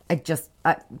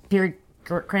 period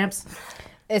cramps."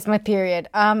 It's my period.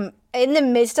 In the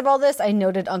midst of all this, I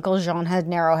noted Uncle Jean had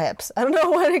narrow hips. I don't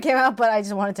know when it came out, but I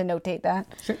just wanted to notate that.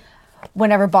 Sure.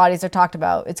 Whenever bodies are talked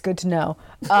about, it's good to know.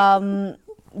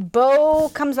 Bo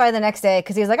comes by the next day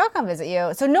because he was like, "I'll come visit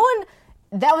you." So no one...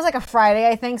 That was like a Friday,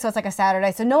 I think, so it's like a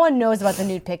Saturday. So no one knows about the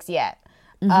nude pics yet.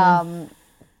 Mm-hmm.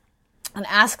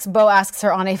 And Bo asks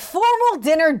her on a formal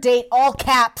dinner date, all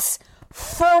caps,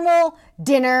 formal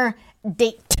dinner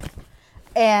date.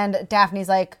 And Daphne's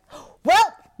like,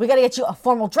 "Well, we got to get you a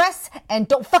formal dress and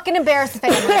don't fucking embarrass the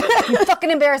family. You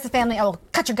fucking embarrass the family, I will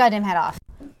cut your goddamn head off."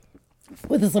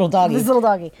 With this little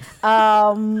doggy.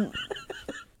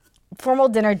 Formal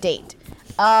dinner date.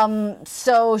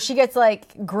 So she gets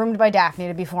like groomed by Daphne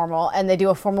to be formal, and they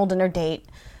do a formal dinner date,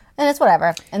 and it's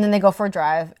whatever. And then they go for a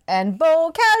drive, and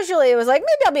Bo casually was like,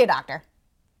 "Maybe I'll be a doctor."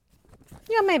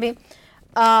 Yeah, maybe.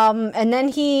 And then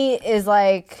he is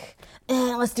like,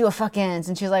 "Let's do a fuck-ins."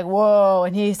 And she's like, "Whoa."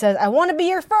 And he says, "I want to be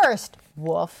your first."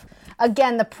 Woof.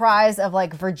 Again, the prize of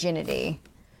like virginity,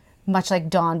 much like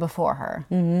Dawn before her.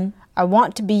 Mm-hmm. I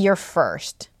want to be your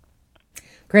first.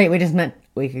 Great, we just met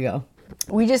a week ago.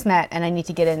 We just met, and I need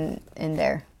to get in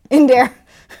there. In there.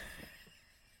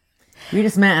 We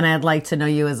just met, and I'd like to know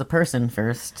you as a person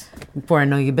first, before I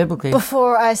know you biblically.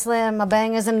 Before I slam my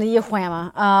bangers into your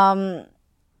whammer.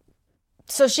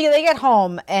 So they get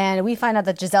home, and we find out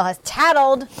that Giselle has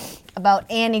tattled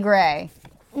about Annie Gray.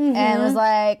 And was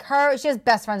like, she has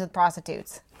best friends with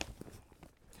prostitutes.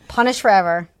 Punished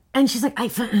forever. And she's like, I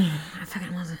fucking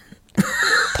love it.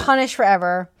 Punished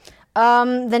forever.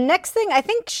 The next thing, I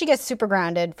think she gets super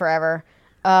grounded forever.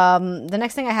 The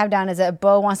next thing I have down is that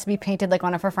Beau wants to be painted like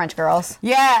one of her French girls.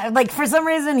 Yeah, like for some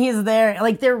reason he's there.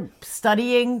 Like they're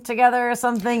studying together or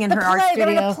something in her art studio.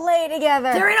 They're in a play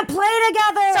together.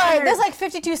 Sorry, there's like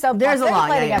 52 subplots. There's a lot.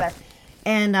 Play together.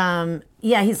 And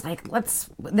he's like,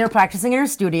 they're practicing in her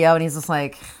studio, and he's just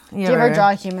like, you ever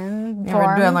draw a human form?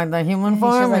 Ever doing like the human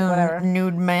form? She's like, whatever.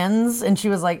 Nude men's? And she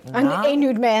was like, nah. A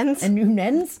nude men's? A nude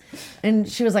men's? And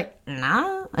she was like,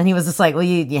 nah. And he was just like, well,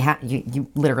 you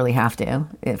literally have to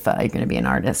if you're going to be an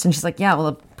artist. And she's like, yeah, well,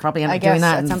 I'll probably end up doing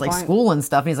that in like school and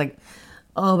stuff. And he's like,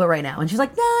 oh, but right now. And she's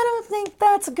like, no, I don't think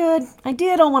that's a good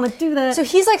idea. I don't want to do that. So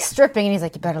he's like stripping, and he's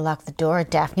like, you better lock the door.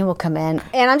 Daphne will come in.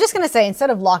 And I'm just going to say, instead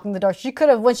of locking the door, she could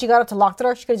have, when she got up to lock the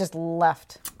door, she could have just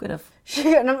left. Could have.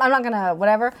 I'm not going to,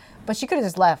 whatever, but she could have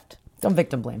just left. Don't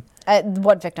victim blame.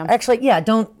 What victim? Actually, yeah,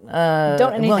 don't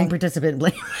anything. Willing participant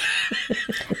blame.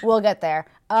 We'll get there.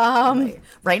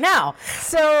 Right now.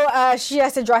 So she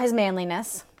has to draw his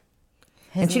manliness.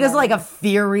 And she does like a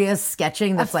furious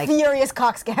sketching that's like... furious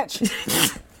cock sketch.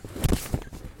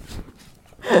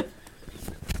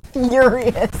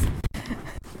 Furious.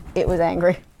 It was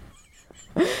angry.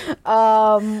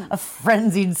 A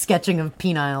frenzied sketching of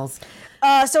peniles.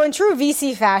 So in true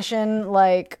VC fashion,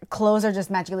 like, clothes are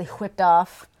just magically whipped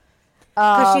off.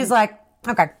 Because she's like,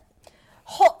 okay.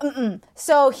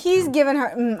 So he's given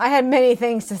her... I had many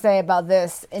things to say about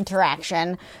this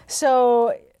interaction.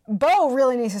 So... Beau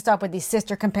really needs to stop with these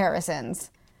sister comparisons.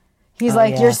 He's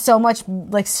you're so much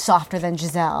like softer than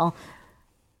Giselle.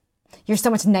 You're so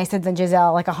much nicer than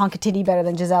Giselle, like a honk a titty better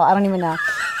than Giselle. I don't even know.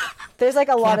 There's like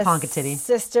a lot of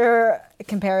sister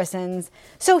comparisons.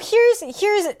 So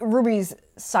here's Ruby's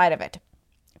side of it.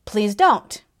 Please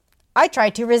don't. I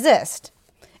tried to resist.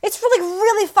 It's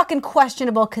really fucking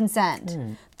questionable consent.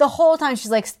 The whole time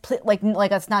she's like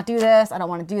let's not do this. I don't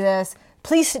want to do this.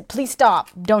 Please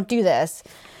stop. Don't do this.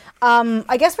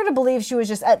 I guess we're to believe she was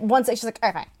just at one stage she's like,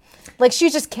 okay, like she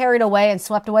was just carried away and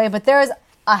swept away. But there's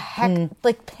a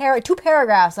two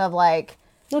paragraphs of like,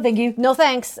 no, thank you, no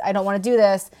thanks, I don't want to do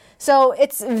this. So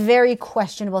it's very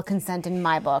questionable consent in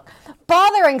my book.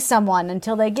 Bothering someone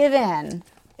until they give in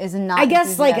is not. I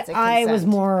guess like I was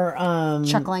more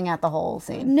chuckling at the whole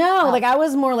scene. No, like I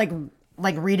was more like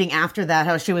reading after that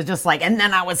how she was just like, and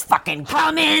then I was fucking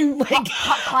coming, like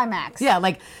hot climax. Yeah,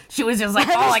 like she was just like,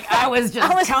 I was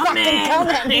coming.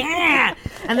 Yeah.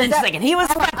 And then she's like, and he was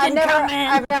fucking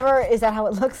coming. Is that how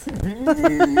it looks?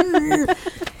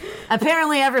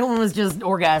 Apparently everyone was just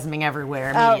orgasming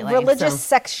everywhere immediately. Religious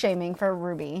sex shaming for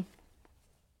Ruby,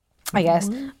 I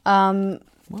guess.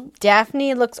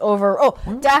 Daphne looks over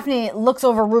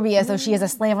Ruby as though she is a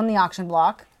slave on the auction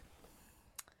block.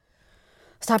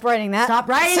 Stop writing that. Stop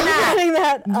writing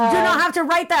that. You do not have to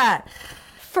write that.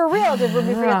 For real, did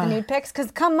Ruby forget the nude pics?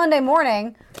 Because come Monday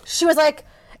morning, she was like,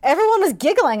 everyone was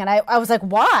giggling, and I was like,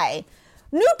 why?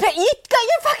 Nude pic? You got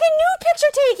your fucking nude picture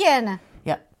taken.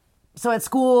 Yeah. So at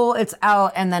school, it's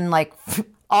out, and then like,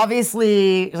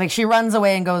 obviously, like she runs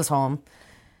away and goes home.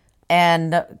 And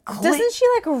doesn't she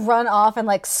like run off and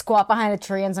like squat behind a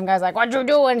tree, and some guy's like, what you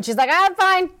doing? And she's like, I'm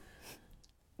fine.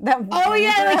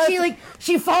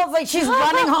 She falls, like she's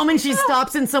running home and she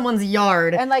stops in someone's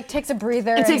yard and like takes a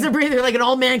breather. Takes a breather, like an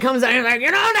old man comes out and like,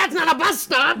 that's not a bus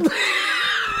stop.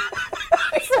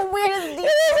 It's the weirdest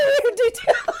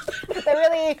detail. They're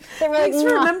really. Thanks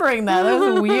for remembering that. That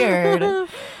was weird.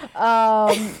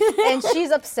 And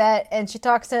she's upset, and she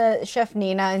talks to Chef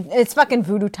Nina, and it's fucking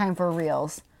voodoo time for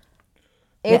reals.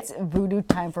 It's voodoo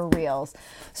time for reals.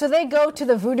 So they go to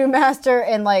the voodoo master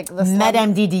in like the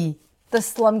Madame Didi. The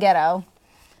slum ghetto.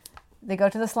 They go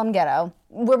to the slum ghetto,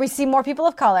 where we see more people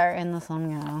of color in the slum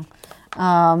ghetto.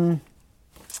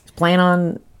 Playing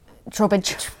on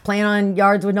tropage. Playing on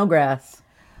yards with no grass.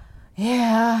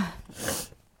 Yeah.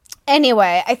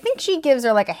 Anyway, I think she gives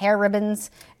her like a hair ribbons,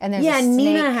 and there's a snake.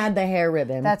 Nina had the hair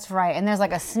ribbon. That's right. And there's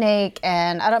like a snake,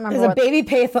 and I don't remember. There's a baby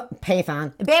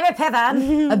python. A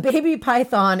baby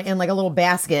python in like a little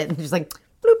basket, and she's like,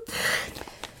 bloop.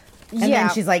 And then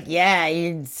she's like, yeah,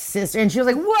 your sister. And she was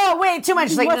like, whoa, wait, too much.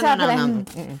 She's like, what's happening?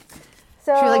 No.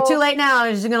 So She was like, too late now.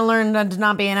 She's going to learn to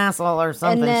not be an asshole or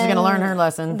something. She's going to learn her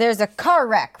lesson. There's a car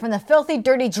wreck from the filthy,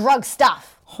 dirty drug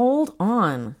stuff. Hold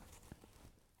on.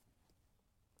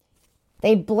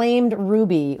 They blamed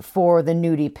Ruby for the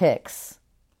nudie pics.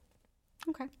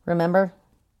 Okay. Remember?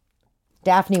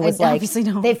 Daphne was I like, obviously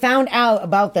don't. they found out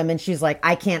about them and she's like,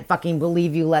 I can't fucking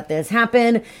believe you let this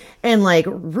happen. And like,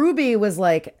 Ruby was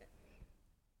like,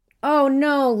 oh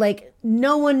no, like,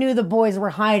 no one knew the boys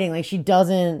were hiding. Like, she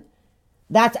doesn't.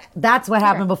 That's what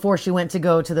happened before she went to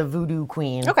go to the voodoo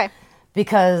queen. Okay.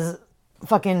 Because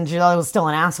fucking Giselle was still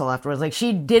an asshole afterwards. Like,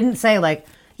 she didn't say, like,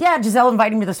 yeah, Giselle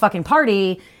invited me to this fucking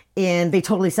party and they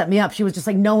totally set me up. She was just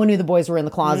like, no one knew the boys were in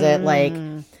the closet. Like,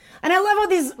 and I love how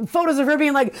these photos of her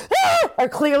being like, ah! are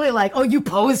clearly like, oh, you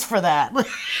posed for that.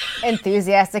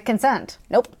 Enthusiastic consent.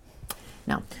 Nope.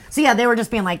 No. So yeah, they were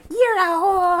just being like, you're a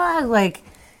whore. Like,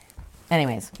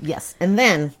 anyways, yes. And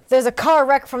then. There's a car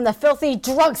wreck from the filthy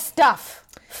drug stuff.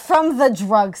 From the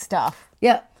drug stuff.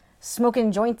 Yep.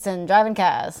 Smoking joints and driving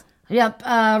cars. Yep,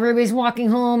 Ruby's walking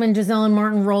home and Giselle and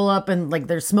Martin roll up and like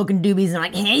they're smoking doobies and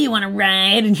like, hey, you want to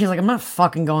ride? And she's like, I'm not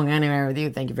fucking going anywhere with you.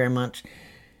 Thank you very much.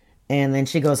 And then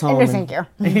she goes home. No, thank you.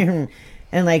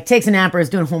 And like takes a nap or is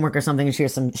doing homework or something and she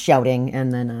hears some shouting.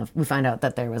 And then we find out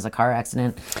that there was a car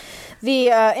accident.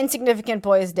 The insignificant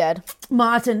boy is dead.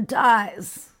 Martin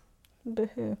dies.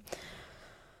 Boo-hoo.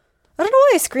 I don't know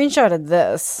why I screenshotted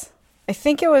this. I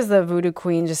think it was the voodoo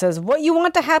queen just says, what you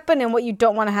want to happen and what you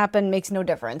don't want to happen makes no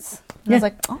difference. And I was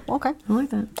like, oh, okay. I like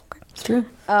that. Okay. It's true.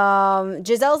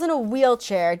 Giselle's in a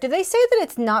wheelchair. Did they say that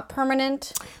it's not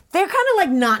permanent? They're kind of like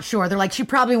not sure. They're like, she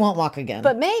probably won't walk again.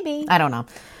 But maybe. I don't know.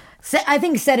 I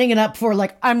think setting it up for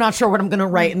like, I'm not sure what I'm going to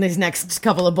write in these next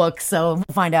couple of books, so we'll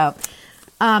find out.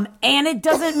 And it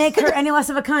doesn't make her any less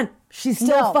of a cunt. She's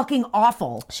still fucking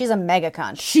awful. She's a mega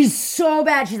cunt. She's so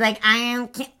bad. She's like, I am.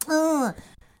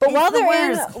 But while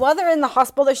they're in the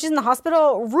hospital, she's in the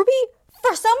hospital. Ruby,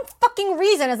 for some fucking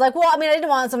reason, is like, well, I mean, I didn't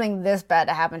want something this bad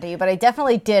to happen to you, but I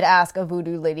definitely did ask a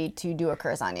voodoo lady to do a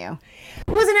curse on you.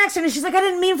 It was an accident. And she's like, I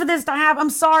didn't mean for this to happen.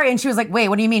 I'm sorry. And she was like, wait,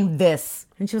 what do you mean this?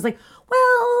 And she was like,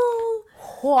 well,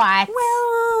 what?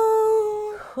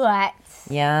 Well, what?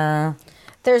 Yeah.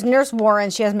 There's Nurse Warren.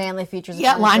 She has manly features.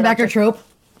 Yeah, linebacker trope.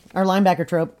 Or linebacker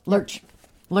trope. Lurch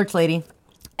lady.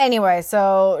 Anyway,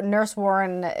 so Nurse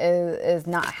Warren is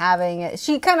not having it.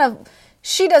 She's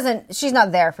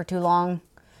not there for too long.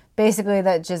 Basically,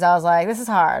 that Giselle's like, this is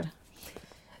hard.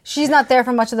 She's not there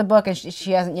for much of the book, and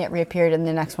she hasn't yet reappeared in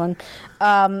the next one.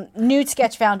 Nude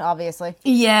sketch found, obviously.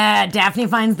 Yeah, Daphne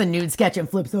finds the nude sketch and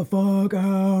flips the fuck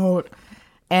out.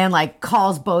 And, like,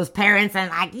 calls Beau's parents and,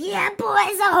 like, yeah,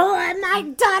 boy's a whore, my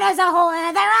daughter's a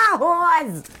whore, they're all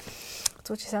whores. That's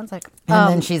what she sounds like.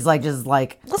 And then she's like, just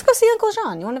like, let's go see Uncle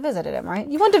Jean. You want to visit him, right?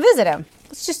 You want to visit him.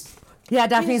 Let's just. Yeah,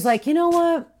 Daphne's like, you know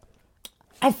what?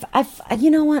 I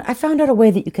found out a way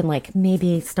that you can like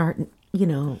maybe start,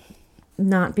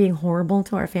 not being horrible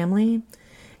to our family.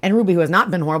 And Ruby, who has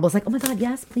not been horrible, is like, oh my God,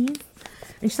 yes, please.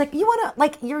 And she's like, you want to,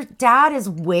 like, your dad is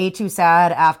way too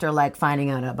sad after like finding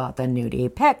out about the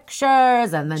nudie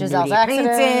pictures and the Giselle's nudie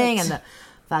accident. painting and the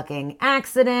fucking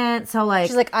accident. So like,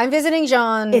 she's like, I'm visiting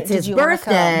Jean. it's his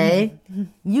birthday.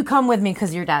 You come with me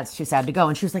because your dad's too sad to go.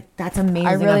 And she was like, that's amazing.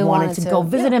 I really wanted to go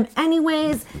visit him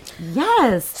anyways.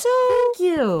 Yes. So thank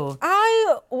you.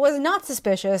 I was not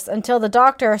suspicious until the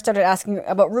doctor started asking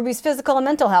about Ruby's physical and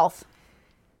mental health.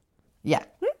 Yeah.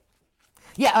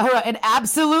 Yeah, it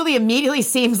absolutely immediately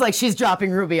seems like she's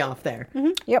dropping Ruby off there.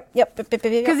 Mm-hmm. Yep.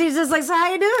 Because he's just like, so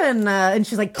how you doing? And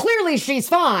she's like, clearly she's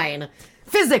fine.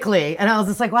 Physically. And I was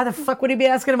just like, why the fuck would he be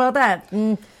asking about that?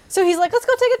 So he's like, let's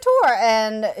go take a tour.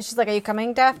 And she's like, are you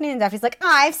coming, Daphne? And Daphne's like,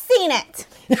 I've seen it.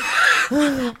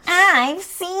 I've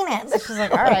seen it. So she's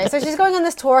like, all right. So she's going on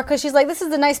this tour because she's like, this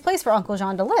is a nice place for Uncle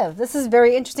Jean to live. This is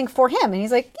very interesting for him. And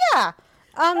he's like, yeah.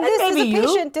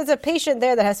 There's a patient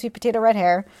there that has sweet potato red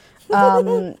hair.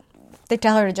 They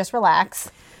tell her to just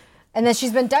relax. And then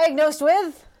she's been diagnosed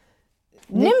with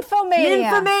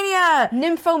nymphomania.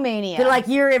 They're like,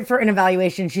 you're in for an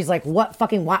evaluation. She's like,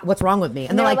 what's wrong with me?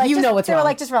 And they're like, what's wrong. They were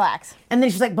like, just relax. And then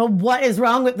she's like, but what is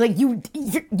wrong with, like, you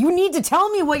need to tell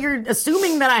me what you're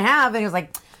assuming that I have. And he was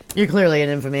like, you're clearly an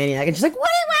nymphomaniac. And she's like, what?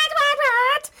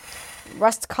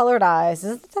 Rust-colored eyes.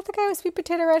 Is that the guy with sweet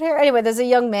potato red hair? Anyway, there's a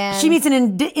young man. She meets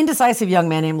an indecisive young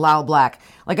man named Lyle Black.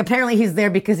 Like, apparently he's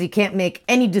there because he can't make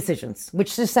any decisions,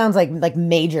 which just sounds like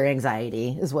major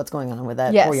anxiety is what's going on with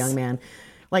that poor young man.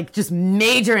 Like, just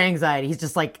major anxiety. He's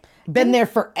just, like, been there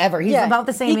forever. He's about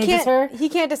the same age as her. He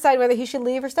can't decide whether he should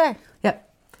leave or stay.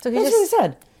 Yep. So That's what he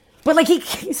said. But like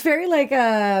he's very like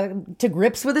to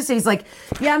grips with this. He's like,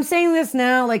 yeah, I'm saying this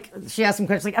now. Like she asked him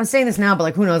questions like, I'm saying this now, but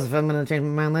like who knows if I'm gonna change my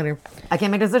mind later. I can't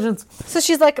make decisions. So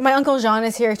she's like, my Uncle Jean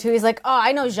is here too. He's like, oh,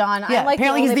 I know Jean. Yeah, I'm like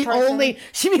apparently he's the person. only.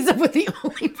 She meets up with the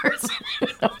only person who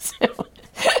knows him.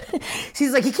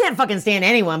 She's like, he can't fucking stand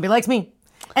anyone, but he likes me.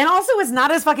 And also, it's not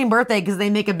his fucking birthday because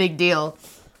they make a big deal.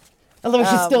 Although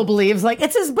she still believes like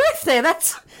it's his birthday.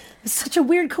 That's such a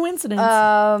weird coincidence.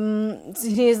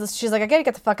 She's like, I gotta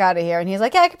get the fuck out of here, and he's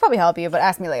like, yeah, I could probably help you, but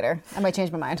ask me later. I might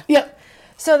change my mind. Yep.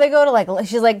 So they go to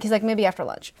he's like maybe after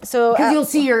lunch. So because you'll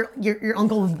see your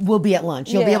uncle will be at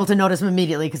lunch. You'll be able to notice him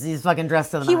immediately because he's fucking dressed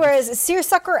to the He nines. wears a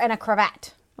seersucker and a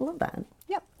cravat. I love that.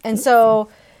 Yep. And so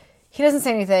he doesn't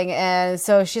say anything, and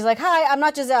so she's like, hi, I'm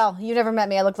not Giselle. You never met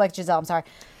me. I look like Giselle. I'm sorry.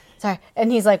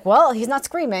 And he's like, well, he's not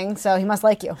screaming, so he must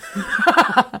like you.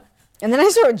 And then I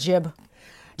saw a jib.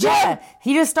 Yeah,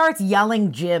 he just starts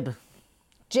yelling jib.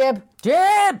 Jib.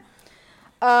 Jib!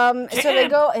 So they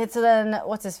go, so then,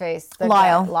 what's his face?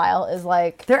 Lyle. Lyle is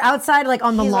like... They're outside, like,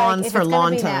 on the lawns for a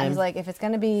long time. He's like,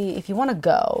 if you want to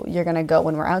go, you're going to go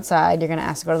when we're outside. You're going to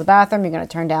ask to go to the bathroom. You're going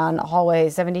to turn down hallway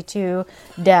 72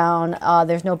 down.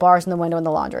 There's no bars in the window in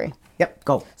the laundry. Yep,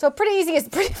 go. So pretty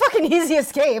fucking easy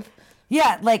escape.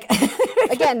 Yeah, like...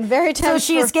 Again, very tense.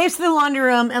 So she escapes to the laundry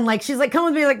room, and, like, she's like, come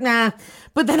with me, like, nah.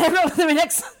 But then I wrote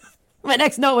my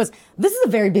next note was, this is a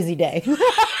very busy day.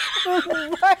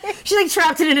 Right. She like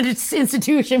trapped it in an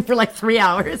institution for like 3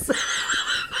 hours.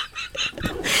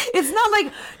 It's not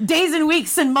like days and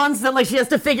weeks and months that like she has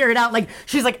to figure it out. Like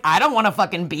she's like, I don't want to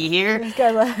fucking be here.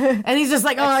 And he's just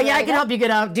like, oh yeah, I can help you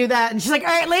get out, do that. And she's like, all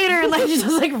right, later. And like she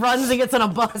just like runs and gets on a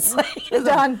bus. Like, it's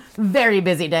done. A very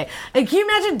busy day. And can you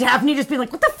imagine Daphne just being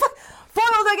like, what the fuck?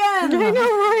 Foiled again. I know,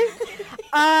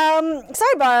 right?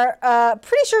 Sidebar.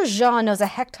 Pretty sure Jean knows a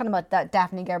heck ton about that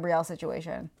Daphne Gabrielle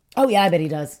situation. Oh yeah, I bet he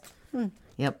does.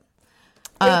 Yep.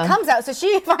 It comes out, so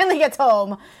she finally gets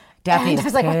home. Daphne's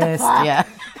and like, what the fuck? Yeah.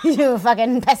 You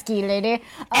fucking pesky lady.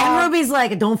 And Ruby's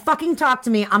like, don't fucking talk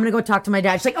to me. I'm going to go talk to my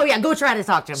dad. She's like, oh yeah, go try to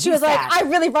talk to him. She was like, I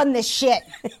really run this shit.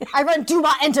 I run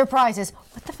Dumas Enterprises.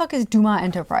 What the fuck is Dumas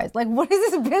Enterprise? Like, what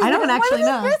is this business? I don't actually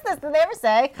know. What is this business? Did they ever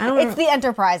say? It's the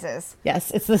Enterprises.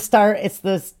 Yes, it's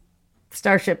the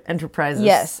Starship Enterprises.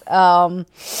 Yes.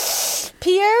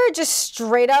 Pierre just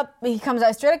straight up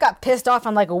got pissed off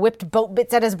on like whipped boat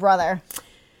bits at his brother.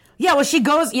 Yeah, well, she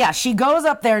goes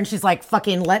up there and she's like,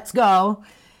 fucking, let's go.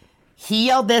 He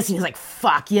yelled this and he's like,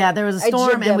 fuck, yeah, there was a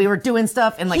storm and we were doing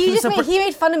stuff. And like, he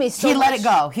made fun of me so much. He let it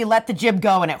go. He let the jib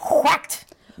go and it whacked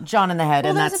John in the head.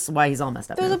 And that's why he's all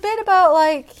messed up. There's a bit about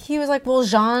like, he was like, well,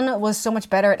 Jean was so much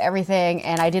better at everything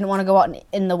and I didn't want to go out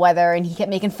in the weather and he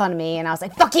kept making fun of me. And I was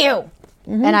like, fuck you.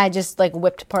 Mm-hmm. And I just like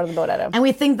whipped part of the boat at him. And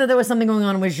we think that there was something going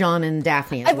on with Jean and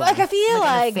Daphne as well. Like I feel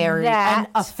like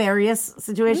that. A furious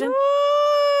situation.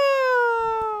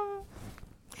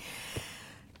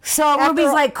 So Ruby's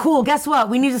like, cool, guess what?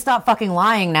 We need to stop fucking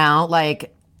lying now.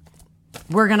 Like,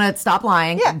 we're going to stop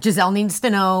lying. Yeah. Giselle needs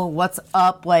to know what's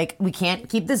up. Like, we can't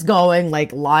keep this going.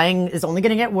 Like, lying is only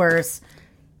going to get worse.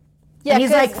 Yeah, and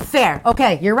he's like, fair.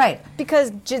 Okay, you're right.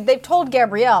 Because they've told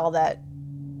Giselle,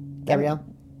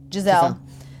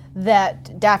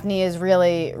 that Daphne is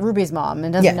really Ruby's mom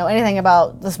and doesn't know anything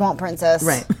about the Swamp Princess.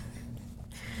 Right.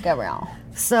 Gabrielle.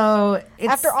 So,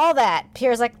 after all that,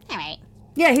 Pierre's like, all right.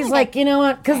 Yeah, he's like, you know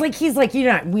what? Because like he's like,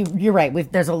 you're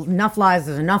right. There's enough lies.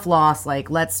 There's enough loss. Like,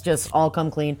 let's just all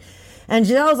come clean. And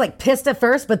Giselle's like pissed at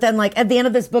first, but then like at the end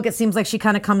of this book, it seems like she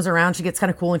kind of comes around. She gets kind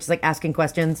of cool and she's like asking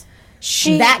questions.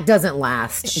 That doesn't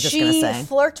last. I'm just gonna say. She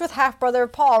flirts with half brother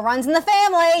Paul. Runs in the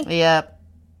family. Yep.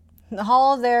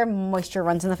 All of their moisture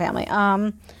runs in the family.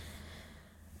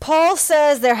 Paul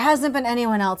says there hasn't been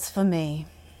anyone else for me.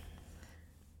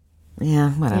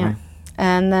 Yeah, whatever. Yeah.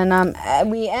 And then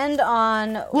we end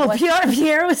on... Well,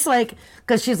 Pierre was like...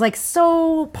 Because she's like,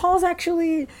 so Paul's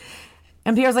actually...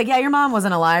 And Pierre's like, yeah, your mom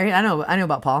wasn't a liar. I know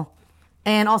about Paul.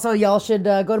 And also, y'all should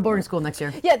go to boarding school next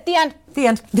year. Yeah, the end. The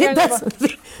end.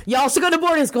 Y'all should go to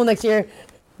boarding school next year.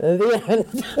 The end.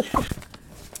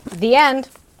 The end.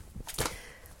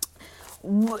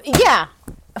 Yeah.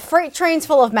 Freight trains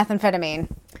full of methamphetamine.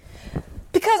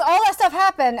 Because all that stuff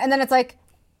happened, and then it's like...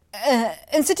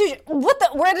 institution.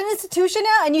 We're at an institution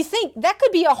now, and you think that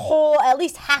could be a whole, at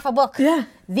least half a book. Yeah.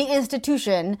 The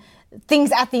institution,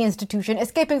 things at the institution,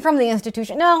 escaping from the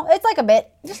institution. No, it's like a bit,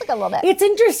 just like a little bit. It's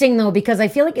interesting though because I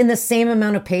feel like in the same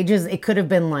amount of pages, it could have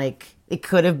been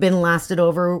lasted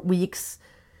over weeks.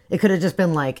 It could have just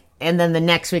been like, and then the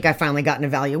next week I finally got an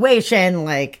evaluation.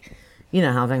 Like, you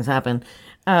know how things happen.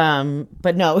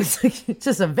 But no, it's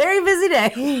just a very busy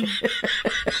day.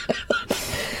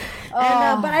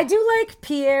 But I do like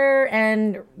Pierre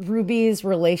and Ruby's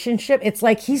relationship. It's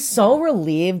like he's so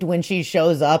relieved when she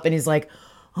shows up and he's like,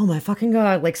 oh my fucking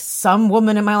God, like some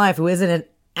woman in my life who isn't an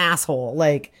asshole.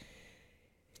 Like,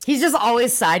 he's just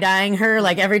always side-eyeing her.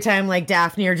 Like, every time, like,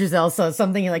 Daphne or Giselle says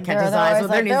something, he, like, catches eyes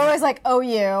with her. They're always like, oh,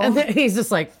 you. And then he's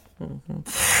just like,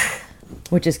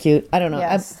 which is cute. I don't know.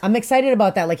 Yes. I'm excited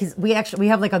about that. Like, we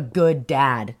have, like, a good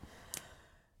dad.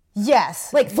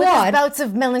 Yes. Like, with flawed. his bouts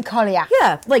of melancholia.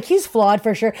 Yeah, like, he's flawed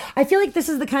for sure. I feel like this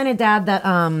is the kind of dad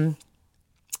that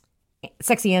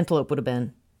Sexy Antelope would have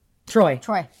been. Troy.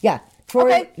 Yeah. Troy.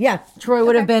 Okay. Yeah. Troy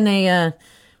would have been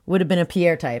a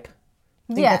Pierre type.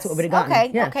 I think that's what would have gotten.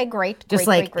 Okay. Yeah. Okay. Great. Just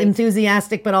great, great.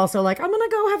 enthusiastic, but also like, I'm gonna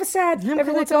go have a sad. I'm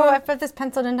gonna go. I've got this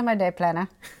penciled into my day planner.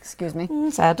 Excuse me.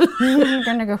 Sad. I'm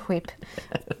gonna go weep.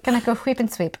 Gonna go weep and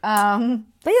sweep. But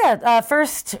yeah,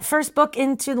 first book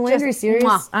into the Landry series.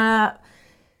 A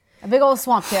big old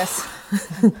swamp kiss.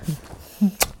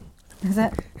 Is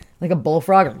it? Like a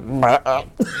bullfrog.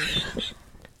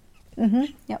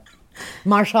 Yep.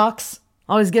 Marsh hawks.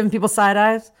 Always giving people side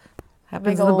eyes. Happens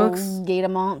Big in the old books. Gator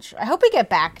Munch. I hope we get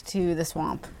back to the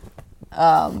swamp.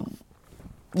 Yeah.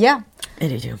 I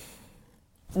do too.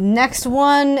 Next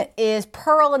one is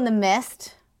Pearl in the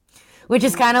Mist. Which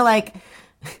is kind of like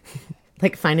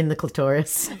finding the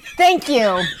clitoris. Thank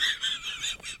you.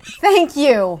 Thank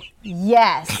you.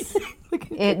 Yes.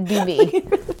 It do be.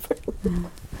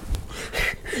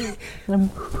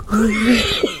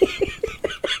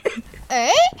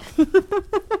 Eh?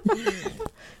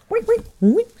 Wait, wait,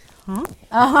 wait.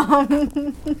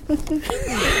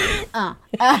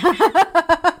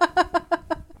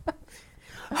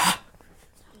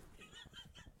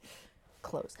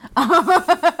 Close.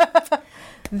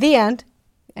 The end.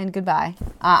 And goodbye.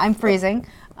 I'm freezing.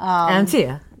 And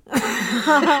Tia.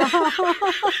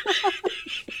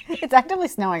 It's actively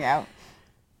snowing out.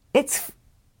 It's.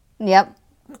 Yep.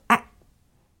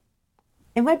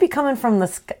 It might be coming from the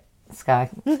sky.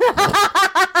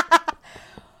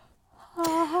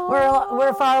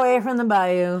 We're far away from the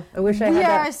bayou. I wish I had We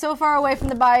that. are so far away from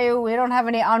the bayou. We don't have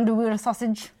any andouille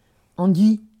sausage.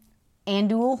 Andouille.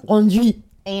 Andouille. Andouille.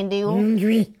 Andouille.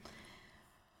 Andouille.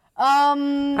 I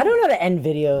don't know how to end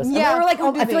videos. Yeah, I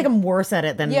feel andouille. like I'm worse at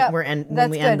it than Yeah, when that's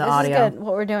we good. end the audio. This is good,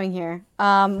 what we're doing here.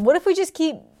 What if we just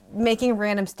keep making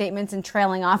random statements and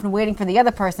trailing off and waiting for the other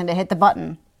person to hit the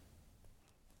button?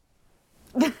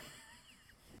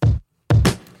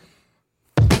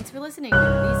 Thanks for listening to the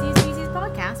VC's Species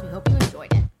podcast. We hope you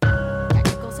enjoyed it.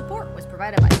 Technical support was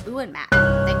provided by Boo and Matt.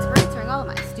 Thanks for answering all of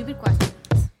my stupid questions.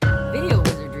 Video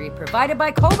wizardry provided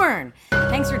by Coburn.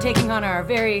 Thanks for taking on our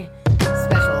very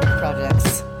special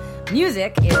projects.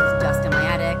 Music is Dust in My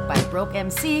Attic by Broke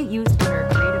MC, used under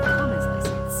Creative Commons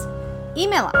license.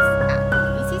 Email us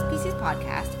at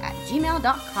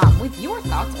vcspeciespodcast@gmail.com with your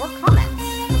thoughts or comments.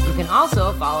 You can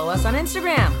also follow us on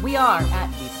Instagram. We are at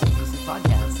VC's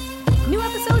Podcast. New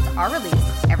episodes are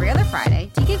released every other Friday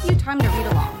to give you time to read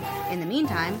along. In the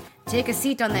meantime, take a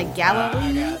seat on the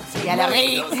gallery.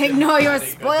 Ignore your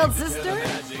spoiled sister.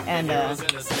 And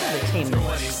entertainment.